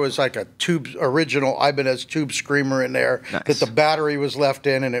think there was like a original Ibanez tube screamer in there that the battery was left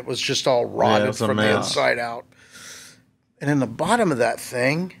in, and it was just all rotted from the inside out. And in the bottom of that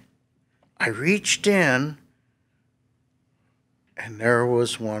thing, I reached in, and there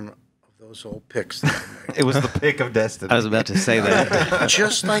was one of those old picks that I made. It was the pick of destiny. I was about to say that.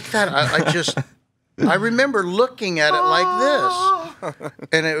 Just like that. I remember looking at it like this,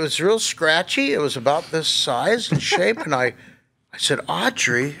 and it was real scratchy. It was about this size and shape, and I said,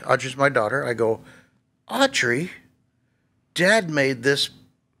 Audrey's my daughter. I go, Audrey, Dad made this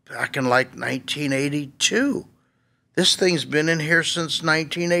back in like 1982. This thing's been in here since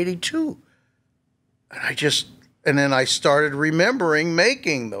 1982. And then I started remembering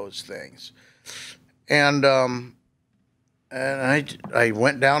making those things. And I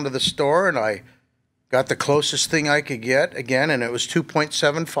went down to the store, and I got the closest thing I could get again, and it was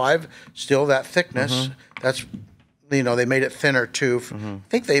 2.75, still that thickness. That's, they made it thinner too. I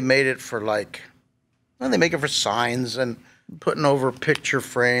think they made it for they make it for signs and putting over picture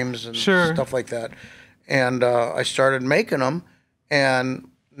frames and stuff like that. And I started making them, and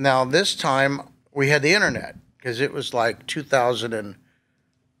now this time we had the internet because it was like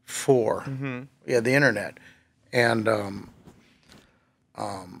 2004. We had the internet, and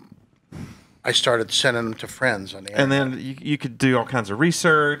I started sending them to friends on the internet. And then you could do all kinds of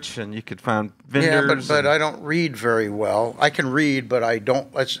research, and you could find vendors. Yeah, but I don't read very well. I can read, but I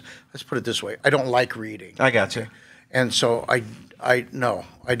don't. Let's put it this way: I don't like reading. I got you. And so I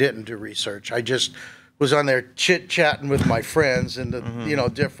didn't do research. I just was on there chit-chatting with my friends and the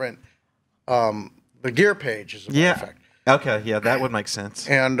different the gear page, as a matter of fact. Okay, yeah, that would make sense.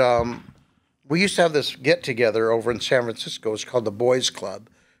 And we used to have this get-together over in San Francisco. It's called the Boys Club.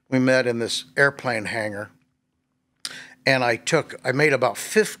 We met in this airplane hangar, and I made about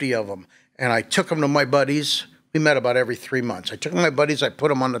 50 of them, and I took them to my buddies. We met about every 3 months. I took my buddies, I put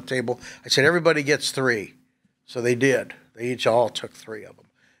them on the table. I said, everybody gets 3. So they did. They all took 3 of them.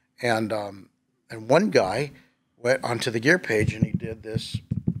 And one guy went onto the gear page, and he did this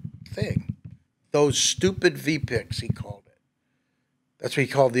thing. Those stupid V-picks, he called it. That's what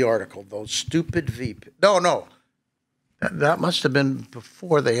he called the article, those stupid V-picks. No. That must have been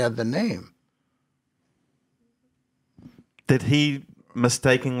before they had the name. Did he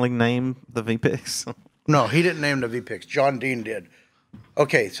mistakenly name the V-picks? No, he didn't name the V-Pix. John Dean did.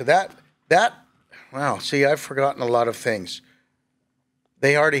 Okay, so that wow. See, I've forgotten a lot of things.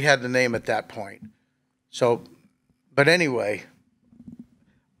 They already had the name at that point. So, but anyway,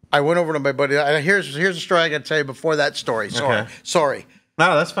 I went over to my buddy. Here's a story I got to tell you before that story. Sorry.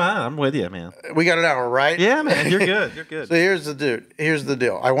 No, that's fine. I'm with you, man. We got an hour, right? Yeah, man. You're good. You're good. So here's the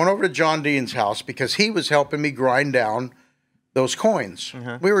deal. I went over to John Dean's house because he was helping me grind down those coins.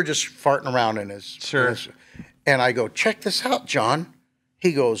 We were just farting around in his. Sure. And I go, check this out, John.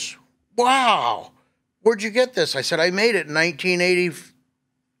 He goes, wow, where'd you get this? I said, I made it in 1980.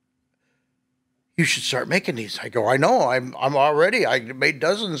 You should start making these. I go, I know. I'm already. I made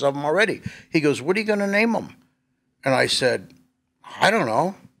dozens of them already. He goes, what are you going to name them? And I said, I don't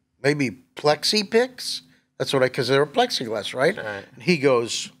know. Maybe Plexi Picks? That's what because they were plexiglass, right? And he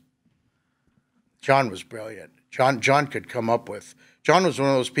goes, John was brilliant. John could come up with. John was one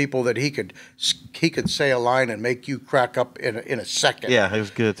of those people that he could say a line and make you crack up in a second. Yeah, he was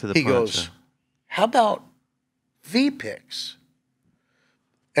good to the punch. He goes, how about V-Picks?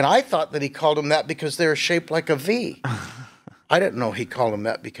 And I thought that he called them that because they were shaped like a V. I didn't know he called them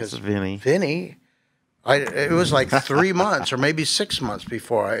that because Vinnie. It was like 3 months or maybe 6 months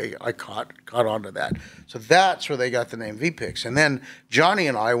before I caught on to that. So that's where they got the name V-Pix. And then Johnny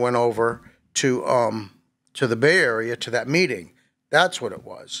and I went over to the Bay Area to that meeting. That's what it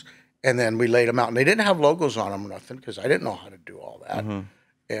was. And then we laid them out. And they didn't have logos on them or nothing because I didn't know how to do all that.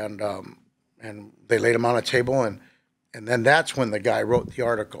 And they laid them on a table. And then that's when the guy wrote the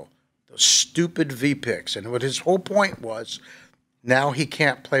article, those stupid V-Picks. And what his whole point was, now he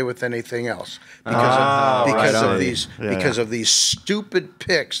can't play with anything else because of these stupid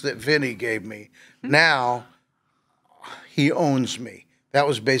picks that Vinnie gave me. Now he owns me. That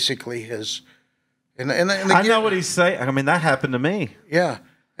was basically his. I know what he's saying. I mean, that happened to me. Yeah,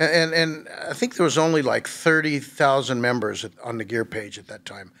 and I think there was only like 30,000 members on the gear page at that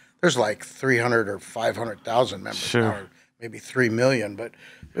time. There's like 300 or 500,000 members now, or maybe 3 million. But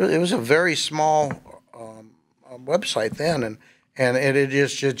it was a very small website then, and it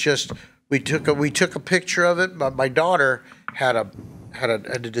just we took a picture of it. But my daughter had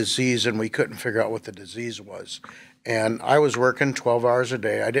a disease, and we couldn't figure out what the disease was. And I was working 12 hours a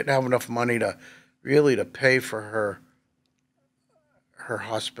day. I didn't have enough money to pay for her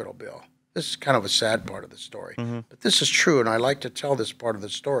hospital bill. This is kind of a sad part of the story, but this is true, and I like to tell this part of the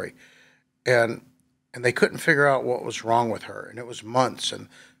story. And they couldn't figure out what was wrong with her, and it was months. And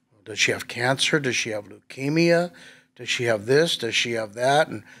does she have cancer? Does she have leukemia? Does she have this? Does she have that?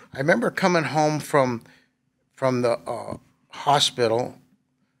 And I remember coming home from the hospital.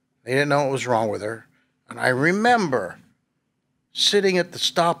 They didn't know what was wrong with her. And I remember sitting at the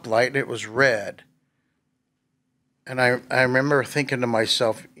stoplight, and it was red. And I remember thinking to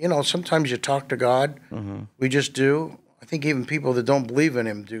myself, sometimes you talk to God. We just do. I think even people that don't believe in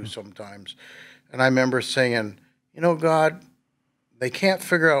him do sometimes. And I remember saying, God, they can't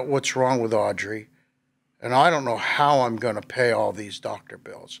figure out what's wrong with Audrey. And I don't know how I'm going to pay all these doctor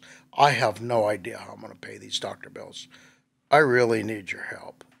bills. I have no idea how I'm going to pay these doctor bills. I really need your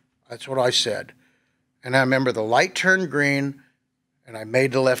help. That's what I said. And I remember the light turned green, and I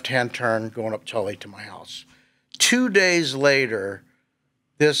made the left-hand turn going up Tully to my house. 2 days later,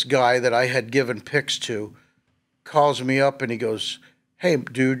 this guy that I had given pics to calls me up, and he goes, hey,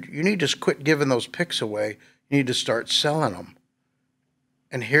 dude, you need to quit giving those pics away. You need to start selling them.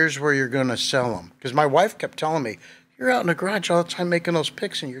 And here's where you're going to sell them. Because my wife kept telling me, you're out in the garage all the time making those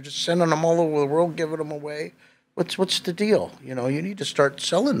pics, and you're just sending them all over the world, giving them away. What's the deal? You need to start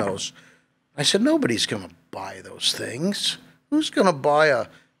selling those. I said, nobody's going to buy those things. Who's going to buy a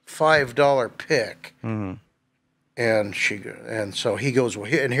 $5 pic? And so he goes,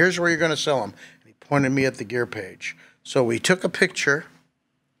 well, and here's where you're going to sell them. And he pointed me at the gear page. So we took a picture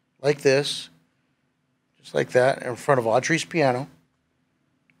like this, just like that, in front of Audrey's piano.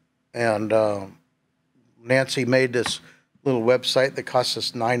 And Nancy made this little website that cost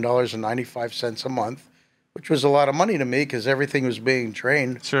us $9.95 a month, which was a lot of money to me because everything was being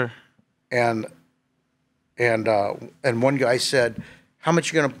trained. Sure. And one guy said, how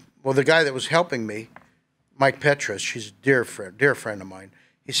much you going to, well, the guy that was helping me, Mike Petrus, she's a dear friend of mine.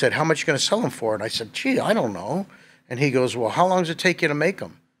 He said, how much you going to sell them for? And I said, gee, I don't know. And he goes, well, how long does it take you to make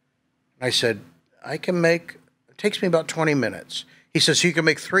them? And I said, it takes me about 20 minutes. He says, so you can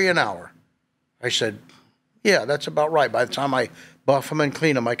make 3 an hour. I said, yeah, that's about right. By the time I buff them and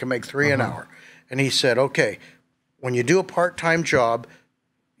clean them, I can make 3 an hour. And he said, okay, when you do a part-time job,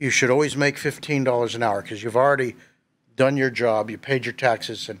 you should always make $15 an hour because you've already done your job, you paid your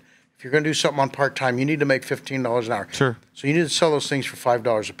taxes, and if you're going to do something on part-time, you need to make $15 an hour. Sure. So you need to sell those things for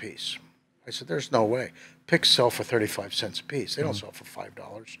 $5 a piece. said, there's no way. Picks sell for 35 cents a piece. They don't sell for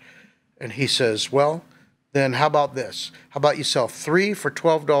 $5. And he says, well, then how about this? How about you sell 3 for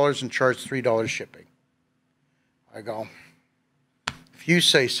 $12 and charge $3 shipping? I go, if you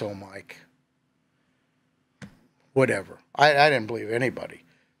say so, Mike, whatever. I didn't believe anybody.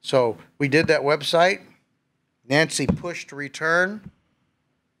 So we did that website. Nancy pushed return.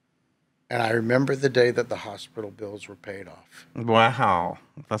 And I remember the day that the hospital bills were paid off. Wow,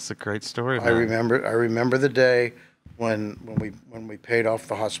 that's a great story. Man. I remember the day when we paid off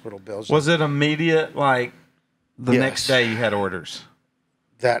the hospital bills. Was it immediate? Like the next day, you had orders.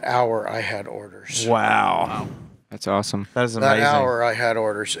 That hour, I had orders. Wow, that's awesome. That is amazing. That hour, I had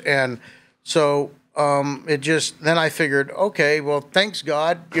orders, and so it just then I figured, okay, well, thanks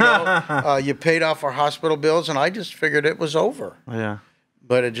God, you paid off our hospital bills, and I just figured it was over. Yeah.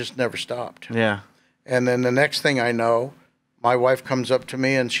 But it just never stopped. Yeah. And then the next thing I know, my wife comes up to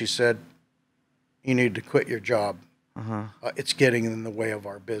me and she said, you need to quit your job. It's getting in the way of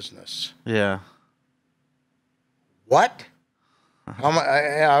our business. Yeah. What?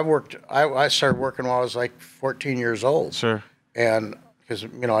 I started working while I was like 14 years old. Sure. And because,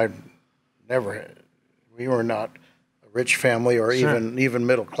 we were not a rich family or even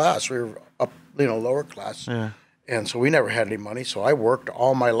middle class. We were up, lower class. Yeah. And so we never had any money. So I worked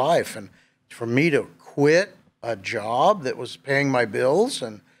all my life. And for me to quit a job that was paying my bills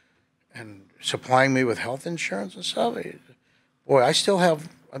and supplying me with health insurance and stuff, boy, I still have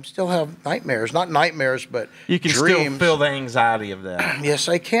nightmares. Not nightmares, but you can dreams. Still feel the anxiety of that. Yes,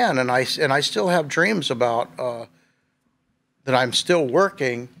 I can. And I still have dreams about that I'm still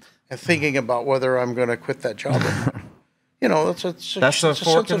working and thinking about whether I'm going to quit that job. That's a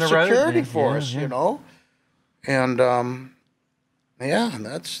fork sense in of the road, security man. for us, And and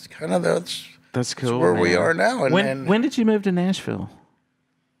that's cool. where man. we are now. And when did you move to Nashville?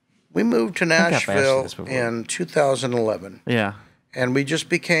 we moved to I've asked you Nashville this before. in 2011, Yeah. and we just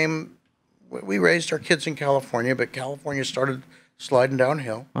became. We raised our kids in California, but California started sliding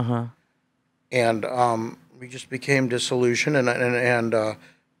downhill, and we just became disillusioned. And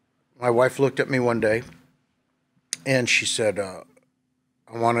my wife looked at me one day, and she said, "I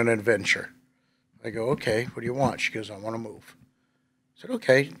want an adventure." I go, okay, what do you want? She goes, I want to move. I said,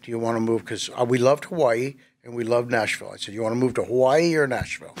 okay, do you want to move? Because we loved Hawaii and we loved Nashville. I said, you want to move to Hawaii or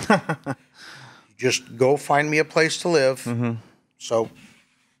Nashville? Just go find me a place to live. So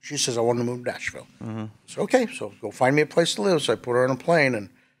she says, I want to move to Nashville. So, okay, so go find me a place to live. So I put her on a plane,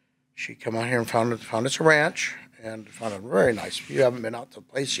 and she came out here and found us a ranch, and found it very nice. You haven't been out to the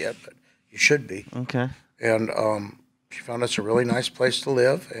place yet, but you should be. Okay. And she found us a really nice place to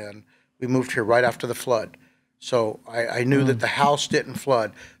live, and we moved here right after the flood. So I knew that the house didn't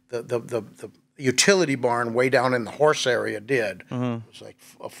flood. The utility barn way down in the horse area did. It was like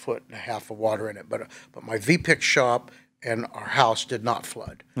 1.5 foot of water in it. But my VPIC shop and our house did not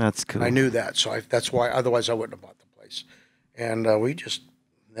flood. That's cool. I knew that. So that's why, otherwise I wouldn't have bought the place. And we just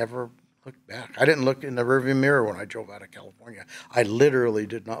never looked back. I didn't look in the rearview mirror when I drove out of California. I literally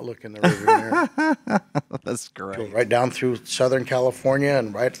did not look in the rearview mirror. That's great. Drove right down through Southern California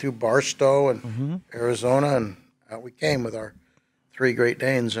and right through Barstow and Arizona, and out we came with our 3 Great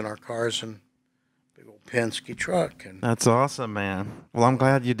Danes in our cars and big old Penske truck. And That's awesome, man. Well, I'm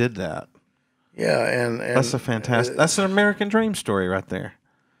glad you did that. yeah, and That's a fantastic. That's an American dream story right there.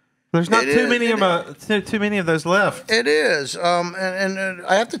 There's not too many of those left. It is, and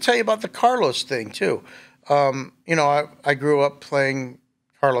I have to tell you about the Carlos thing too. I grew up playing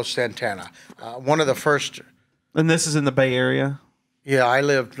Carlos Santana. One of the first. And this is in the Bay Area? Yeah, I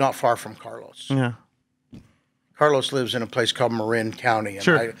lived not far from Carlos. Yeah. Carlos lives in a place called Marin County, and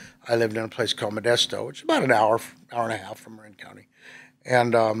Sure. I lived in a place called Modesto, which is about an hour and a half from Marin County.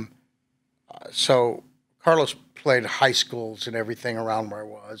 And so Carlos played high schools and everything around where I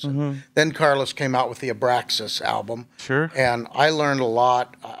was. And then Carlos came out with the Abraxas album. Sure. And I learned a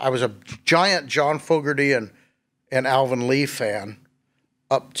lot. I was a giant John Fogerty and Alvin Lee fan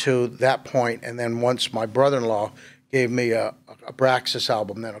up to that point. And then once my brother-in-law gave me a Abraxas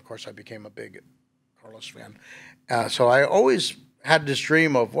album, then, of course, I became a big Carlos fan. So I always had this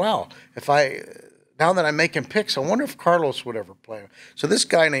dream of, wow, now that I'm making picks, I wonder if Carlos would ever play. So this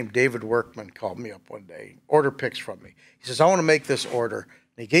guy named David Workman called me up one day, ordered picks from me. He says, I want to make this order.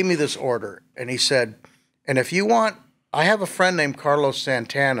 And he gave me this order, and he said, and if you want, I have a friend named Carlos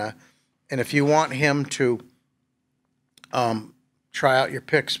Santana, and if you want him to try out your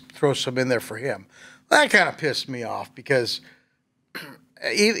picks, throw some in there for him. That kind of pissed me off because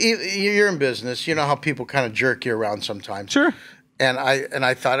you're in business. You know how people kind of jerk you around sometimes. Sure. And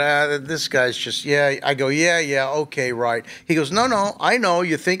I thought, this guy's just, yeah. I go, yeah, okay, right. He goes, no, I know.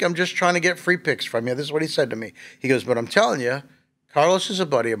 You think I'm just trying to get free picks from you. This is what he said to me. He goes, but I'm telling you, Carlos is a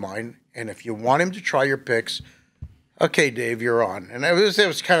buddy of mine, and if you want him to try your picks, okay, Dave, you're on. And it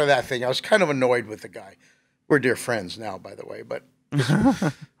was kind of that thing. I was kind of annoyed with the guy. We're dear friends now, by the way. But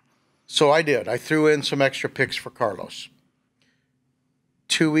so I did. I threw in some extra picks for Carlos.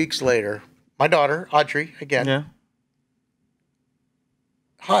 2 weeks later, my daughter, Audrey, again. Yeah.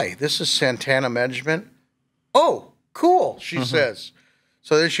 Hi, this is Santana Management. Oh, cool, she says.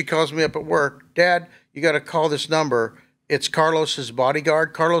 So then she calls me up at work. Dad, you got to call this number. It's Carlos's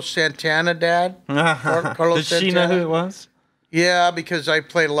bodyguard. Carlos Santana, Dad. Did Carlos Santana. she know who it was? Yeah, because I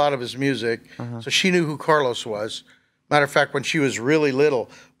played a lot of his music. So she knew who Carlos was. Matter of fact, when she was really little,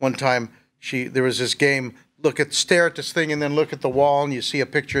 one time there was this game, stare at this thing and then look at the wall and you see a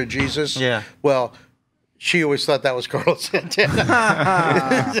picture of Jesus. Yeah. Well, she always thought that was Carlos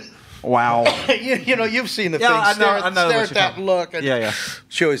Santana. Wow. you know, you've seen the thing. I know Stare at that look. And Yeah.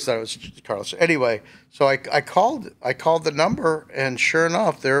 She always thought it was Carlos. Anyway, so I called the number, and sure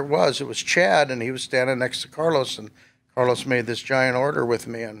enough, there it was. It was Chad, and he was standing next to Carlos, and Carlos made this giant order with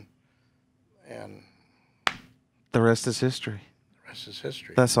me, and The rest is history. the rest is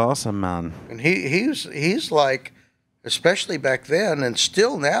history. That's awesome, man. And he's like, especially back then and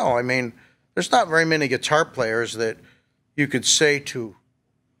still now, I mean, there's not very many guitar players that you could say to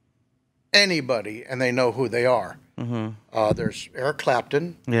anybody and they know who they are. There's Eric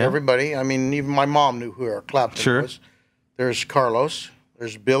Clapton. Yeah. Everybody, I mean, even my mom knew who Eric Clapton was. There's Carlos.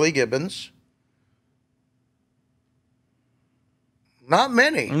 There's Billy Gibbons. Not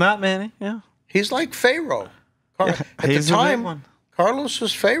many. Not many, yeah. He's like Pharaoh. At he's the a big time, one. Carlos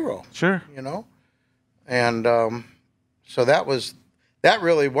was Pharaoh. Sure. You know? And so that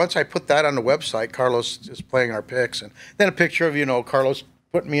really, once I put that on the website, Carlos is playing our picks. And then a picture of, Carlos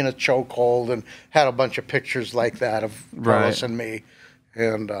putting me in a chokehold, and had a bunch of pictures like that of Carlos and me.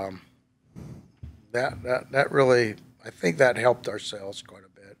 And that really, I think that helped our sales quite a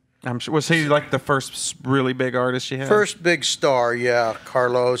bit. I'm sure. Was he like the first really big artist you had? First big star, yeah,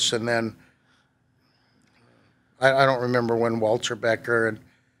 Carlos. And then I don't remember when Walter Becker, and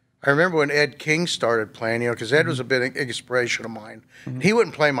I remember when Ed King started playing, because Ed was a big inspiration of mine. He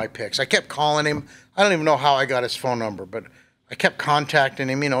wouldn't play my picks. I kept calling him. I don't even know how I got his phone number, but I kept contacting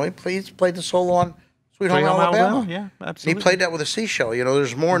him. He played the solo on Sweet Home Alabama. Yeah, absolutely. He played that with a C shell.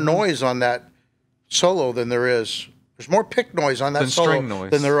 There's more noise on that solo than there is. There's more pick noise on that solo string noise.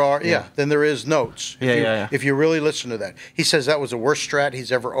 than there are. Yeah, than there is notes. Yeah. If you really listen to that, he says that was the worst Strat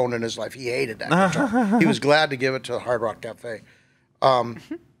he's ever owned in his life. He hated that guitar. He was glad to give it to the Hard Rock Cafe. And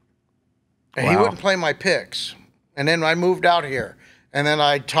he wouldn't play my picks. And then I moved out here, and then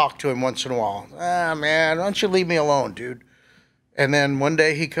I talked to him once in a while. Man, why don't you leave me alone, dude? And then one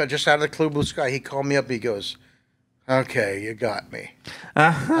day, just out of the clear blue sky, he called me up. He goes, "Okay, you got me."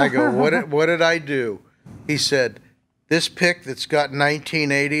 I go, "What did I do?" He said, "This pick that's got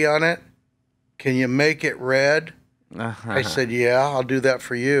 1980 on it, can you make it red?" I said, "Yeah, I'll do that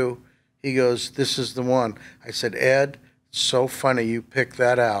for you." He goes, "This is the one." I said, "Ed, it's so funny you picked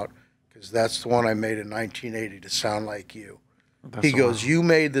that out, because that's the one I made in 1980 to sound like you." He goes, "You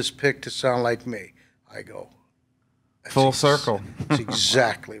made this pick to sound like me." I go, Full circle. That's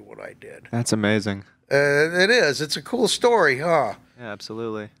exactly what I did. That's amazing. It is. It's a cool story, huh? Yeah,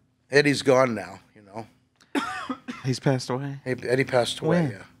 absolutely. Eddie's gone now, He's passed away. Eddie passed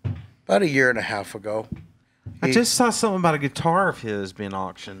away, When? about 1.5 years ago. I just saw something about a guitar of his being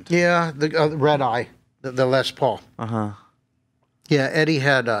auctioned. Yeah, the Red Eye, the Les Paul. Yeah, Eddie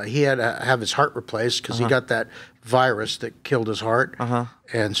had to have his heart replaced because he got that virus that killed his heart,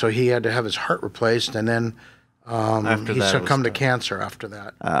 and so he had to have his heart replaced, and then he succumbed to cancer after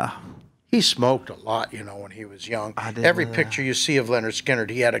that. He smoked a lot, when he was young. Every picture you see of Leonard Skinner,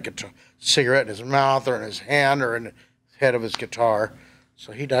 he had a cigarette in his mouth or in his hand or in the head of his guitar.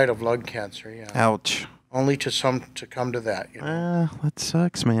 So he died of lung cancer, yeah. Ouch. Only to come to that, That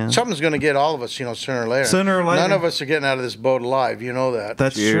sucks, man. Something's going to get all of us, sooner or later. Sooner or later. None of us are getting out of this boat alive, you know that.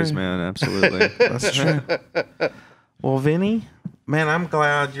 That's Cheers, true. man. Absolutely. That's true. Well, Vinnie, man, I'm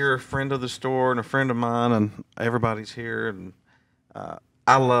glad you're a friend of the store and a friend of mine, and everybody's here. And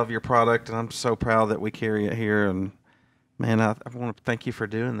I love your product, and I'm so proud that we carry it here. And man, I want to thank you for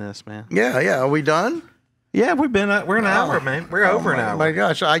doing this, man. Yeah. Are we done? Yeah, we're an hour, man. We're over an hour. Oh my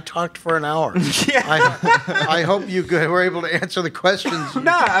gosh, I talked for an hour. Yeah. I hope you were able to answer the questions.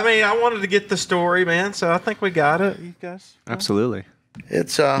 No, I mean, I wanted to get the story, man. So I think we got it. You guys? Absolutely.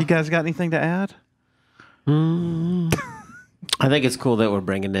 It's You guys got anything to add? I think it's cool that we're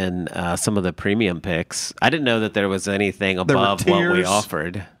bringing in some of the premium picks. I didn't know that there was anything above what we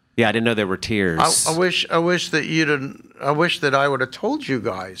offered. Yeah, I didn't know there were tiers. I wish that you didn't. I wish that I would have told you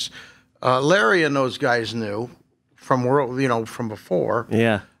guys. Larry and those guys knew from from before.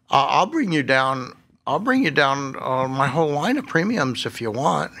 Yeah, I'll bring you down. I'll bring you down my whole line of premiums if you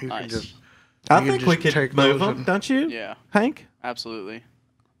want. You nice. can just. I think we could move them, don't you? Yeah, Hank. Absolutely.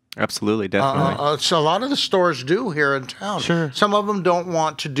 Absolutely, definitely. So a lot of the stores do here in town. Sure. Some of them don't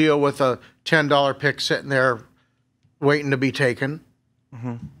want to deal with a $10 pick sitting there waiting to be taken.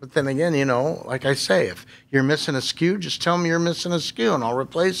 Mm-hmm. But then again, like I say, if you're missing a SKU, just tell me you're missing a SKU and I'll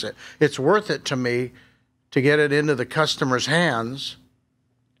replace it. It's worth it to me to get it into the customer's hands.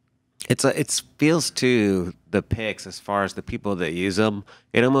 It feels to the picks, as far as the people that use them,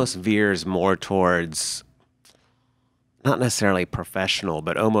 it almost veers more towards not necessarily professional,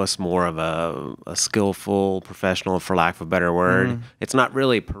 but almost more of a skillful professional, for lack of a better word. Mm. It's not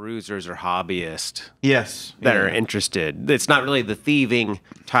really perusers or hobbyists that are interested. It's not really the thieving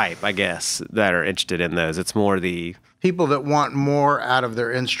type, I guess, that are interested in those. It's more the people that want more out of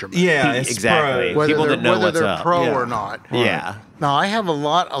their instrument. Yeah, exactly. Whether people that know what's they're up. pro or not. Yeah. Now, I have a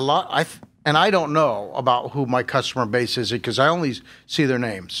lot, and I don't know about who my customer base is because I only see their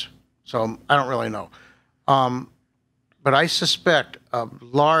names. So I don't really know. But I suspect a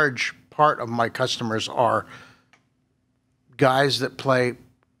large part of my customers are guys that play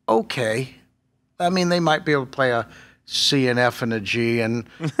okay. I mean, they might be able to play a C, an F, and a G, and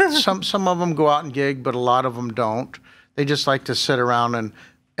some of them go out and gig, but a lot of them don't. They just like to sit around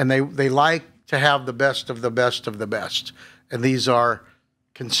and they like to have the best of the best of the best. And these are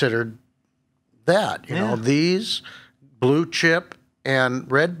considered that, you know, these, Blue Chip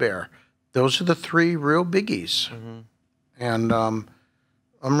and Red Bear. Those are the three real biggies. Mm-hmm. And I'm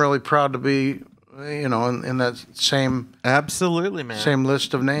really proud to be, in that same absolutely, man, same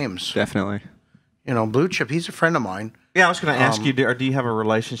list of names. Definitely. Blue Chip, he's a friend of mine. Yeah, I was going to ask you, do you have a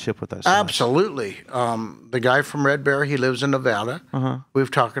relationship with us? Absolutely. The guy from Red Bear, he lives in Nevada. Uh-huh. We've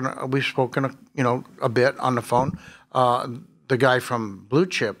spoken, a bit on the phone. The guy from Blue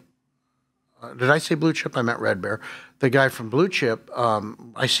Chip. Did I say Blue Chip? I meant Red Bear. The guy from Blue Chip.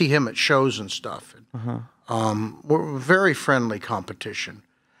 I see him at shows and stuff. Uh-huh. We're very friendly competition.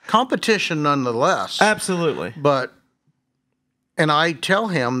 Competition nonetheless. Absolutely. And I tell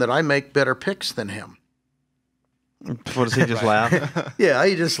him that I make better picks than him. What, does he just laugh? Yeah,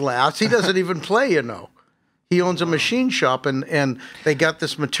 he just laughs. He doesn't even play, He owns a machine shop, and they got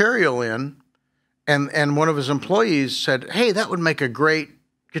this material in, and one of his employees said, hey, that would make a great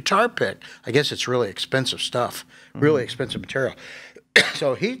guitar pick. I guess it's really expensive stuff, really expensive material.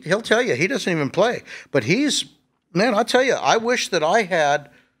 So he'll tell you he doesn't even play, but I'll tell you, I wish that I had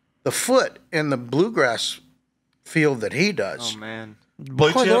the foot in the bluegrass field that he does. Oh man,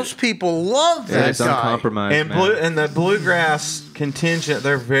 Boy, those people love that it's guy. Uncompromised, and the bluegrass contingent,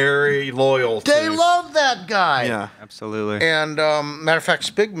 they're very loyal. They love that guy. Yeah, absolutely. And matter of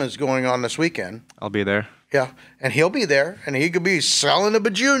fact, Spigma's going on this weekend. I'll be there. Yeah, and he'll be there, and he could be selling a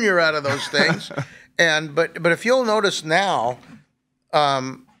bajunior out of those things. But if you'll notice now.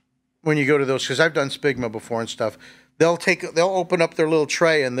 When you go to those, because I've done Spigma before and stuff, they'll open up their little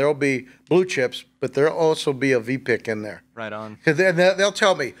tray and there'll be Blue Chips, but there'll also be a V-pick in there. Right on. Because they'll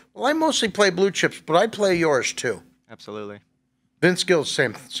tell me, well, I mostly play Blue Chips, but I play yours too. Absolutely. Vince Gill's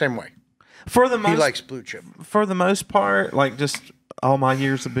same way. He likes Blue Chip. For the most part, like just all my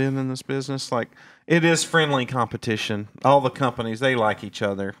years of being in this business, like it is friendly competition. All the companies, they like each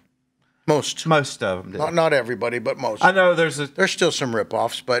other. Most of them do. Not everybody, but most. I know there's still some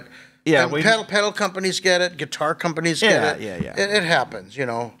rip-offs, but yeah, pedal companies get it, guitar companies get it. Yeah. It happens,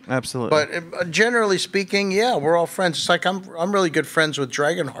 Absolutely. But generally speaking, yeah, we're all friends. It's like I'm really good friends with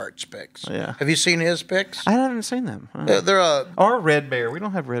Dragonheart's picks. Yeah. Have you seen his picks? I haven't seen them. They're or Red Bear. We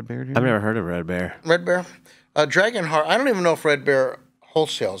don't have Red Bear. Do we? I've never heard of Red Bear. Red Bear, Dragonheart. I don't even know if Red Bear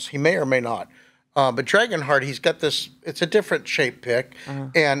wholesales. He may or may not. But Dragonheart, he's got this. It's a different shape pick,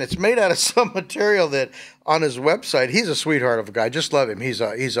 and it's made out of some material that on his website. He's a sweetheart of a guy. Just love him. He's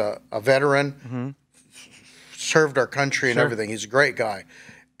a veteran, served our country and everything. He's a great guy,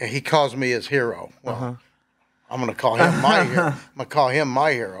 and he calls me his hero. Well, I'm going to call him my hero. I'm going to call him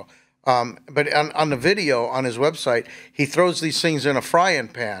my hero. But on the video on his website, he throws these things in a frying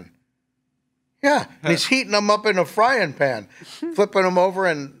pan. Yeah, and he's heating them up in a frying pan, flipping them over,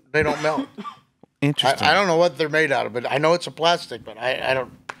 and they don't melt. Interesting. I don't know what they're made out of, but I know it's a plastic, but I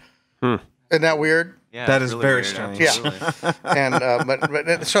don't. Isn't that weird? Yeah, that is really very weird, strange. Yeah. And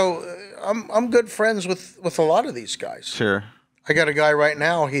but so I'm good friends with a lot of these guys. Sure. I got a guy right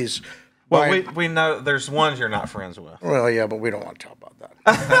now. He's Well, we know there's ones you're not friends with. Well, yeah, but we don't want to talk about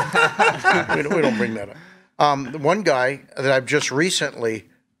that. we don't bring that up. One guy that I've just recently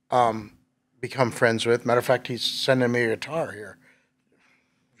become friends with. Matter of fact, he's sending me a guitar here.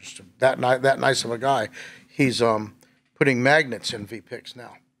 Just that nice of a guy. He's putting magnets in V-Picks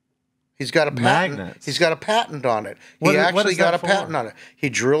now. He's got a patent. Magnets. He's got a patent on it. What He is actually got a that patent for? on it. He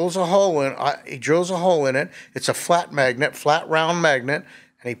drills a hole in. He drills a hole in it. It's a flat magnet, flat round magnet,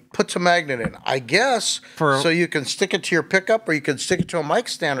 and he puts a magnet in. I guess so you can stick it to your pickup, or you can stick it to a mic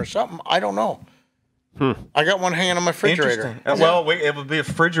stand or something. I don't know. I got one hanging on my refrigerator. Interesting. Well, it would be a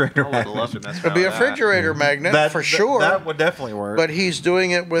refrigerator magnet. It'd be a refrigerator magnet for sure. That would definitely work. But he's doing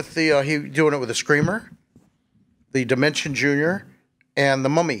it with the Screamer, the Dimension Junior, and the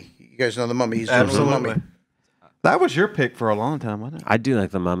Mummy. You guys know the Mummy. He's doing it with the Mummy. That was your pick for a long time, wasn't it? I do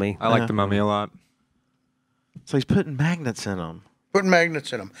like the Mummy. I like the Mummy a lot. So he's putting magnets in them. Putting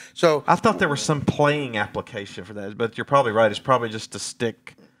magnets in them. So I thought there was some playing application for that, but you're probably right. It's probably just a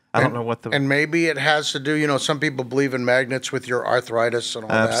stick. I don't know what the... And maybe it has to do, some people believe in magnets with your arthritis and all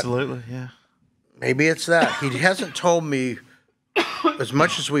that. Absolutely, yeah. Maybe it's that. He hasn't told me, as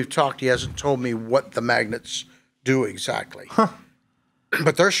much as we've talked, he hasn't told me what the magnets do exactly. Huh.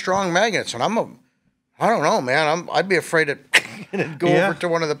 But they're strong magnets, and I don't know, man. I'd be afraid to go over to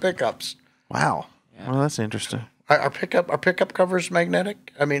one of the pickups. Wow. Yeah. Well, that's interesting. Are pickup covers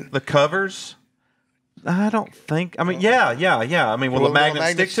magnetic? I mean... The covers? I don't think. I mean, yeah. I mean, will the magnet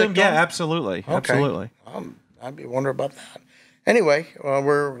stick to them? Yeah, absolutely. Okay. Absolutely. I'd be wondering about that. Anyway,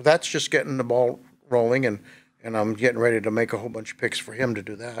 that's just getting the ball rolling, and I'm getting ready to make a whole bunch of picks for him to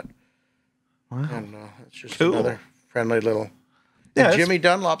do that. Wow. And it's just another friendly little... Yeah, Jimmy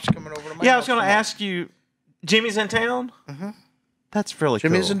Dunlop's coming over to my house. Yeah, I was going to ask you, Jimmy's in town? Mm-hmm. That's really cool.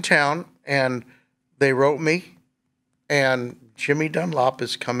 Jimmy's in town, and they wrote me, and Jimmy Dunlop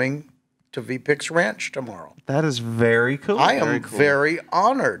is coming to V-Picks Ranch tomorrow. That is very cool. I am very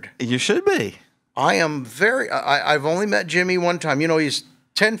honored. You should be. I am very... I've only met Jimmy one time. He's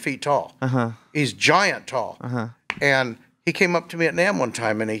 10 feet tall. Uh-huh. He's giant tall. Uh-huh. And he came up to me at NAMM one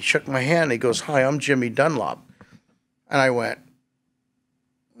time, and he shook my hand. He goes, "Hi, I'm Jimmy Dunlop." And I went...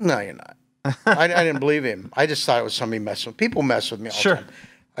 No, you're not. I didn't believe him. I just thought it was somebody messing with people mess with me all the time.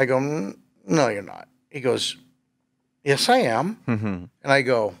 I go, "No, you're not." He goes, "Yes, I am." Mm-hmm. And I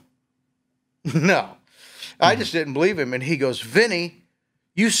go, "No." I just didn't believe him. And he goes, "Vinny,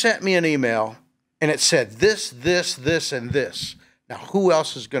 you sent me an email, and it said this, this, this, and this. Now, who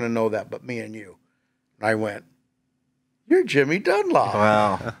else is going to know that but me and you?" And I went, "You're Jimmy Dunlop."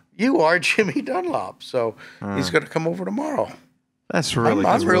 Wow. You are Jimmy Dunlop. So he's going to come over tomorrow. That's really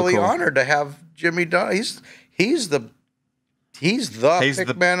I'm really cool. honored to have Jimmy Dunn. He's the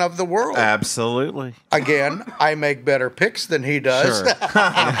pick man of the world. Absolutely. Again, I make better picks than he does. Sure.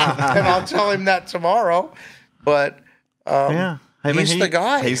 And I'll tell him that tomorrow. But he's the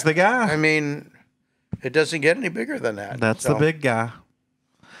guy. He's the guy. I mean, it doesn't get any bigger than that. That's the big guy.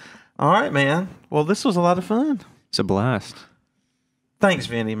 All right, man. Well, this was a lot of fun. It's a blast. Thanks,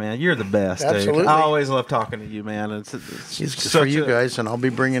 Vinny, man. You're the best, Absolutely. dude. I always love talking to you, man. It's for you guys, and I'll be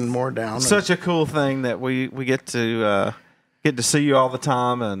bringing more down. Such a cool thing that we get to see you all the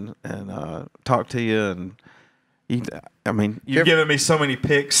time and talk to you. And you've given me so many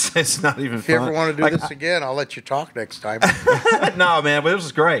picks. It's not even. If you ever want to do this again, I'll let you talk next time. No, man, but this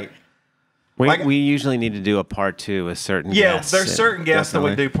was great. We usually need to do a part 2 with certain guests. Yeah, there's certain guests that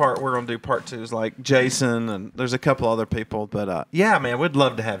we're going to do part 2s, like Jason, and there's a couple other people. But yeah, man, we'd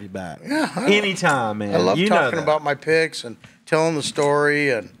love to have you back. Yeah, anytime, man. I love talking about my picks and telling the story,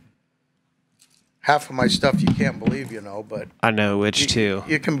 and half of my stuff you can't believe, but I know which two.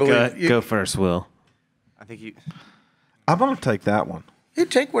 You can believe. Go first, Will. I think you. I'm going to take that one. You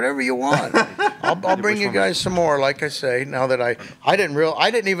take whatever you want. I'll bring you guys some more. Like I say, now that I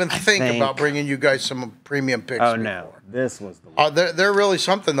didn't even think about bringing you guys some premium picks. Oh no, this was the one. They're really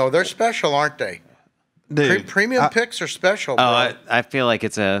something though. They're special, aren't they? Dude, premium picks are special. Bro. Oh, I feel like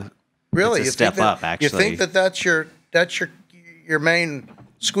it's a step up. Actually, you think that's your main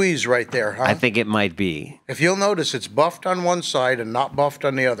squeeze right there, huh? I think it might be. If you'll notice, it's buffed on one side and not buffed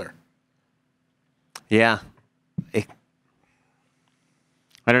on the other. Yeah.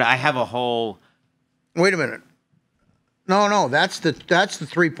 I don't know. I have a whole. Wait a minute. No, that's the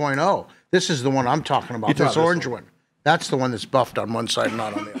 3.0. This is the one I'm talking about. This orange one. That's the one that's buffed on one side and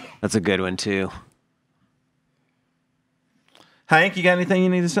not on the other. That's a good one too. Hank, you got anything you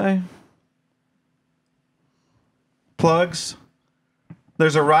need to say? Plugs?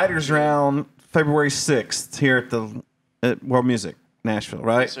 There's a writers' round February 6th here at World Music Nashville,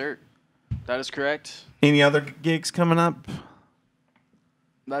 right? Yes, sir. That is correct. Any other gigs coming up?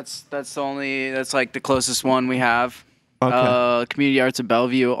 That's like the closest one we have. Okay. Community Arts at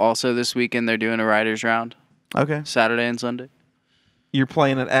Bellevue also this weekend. They're doing a writers round. Okay. Saturday and Sunday. You're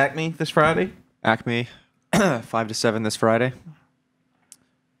playing at Acme this Friday? Acme, 5 to 7 this Friday.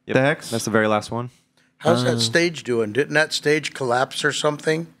 Yep. Dex? That's the very last one. How's that stage doing? Didn't that stage collapse or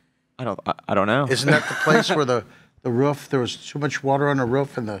something? I don't know. Isn't that the place where the roof, there was too much water on the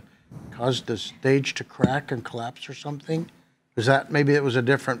roof and caused the stage to crack and collapse or something? Was that, maybe it was a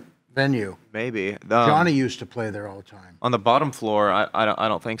different venue? Maybe. Johnny used to play there all the time. On the bottom floor, I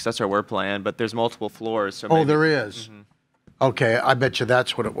don't think so. That's where we're playing, but there's multiple floors. So maybe, There is? Mm-hmm. Okay, I bet you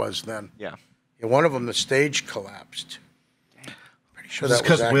that's what it was then. Yeah. In one of them, the stage collapsed. Pretty sure Just that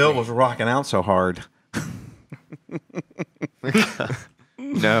was because Will Acme. was rocking out so hard.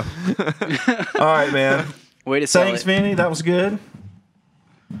 No. All right, man. Way to sell Thanks, it. Vinny. That was good.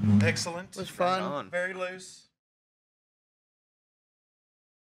 Excellent. It was fun. Very loose.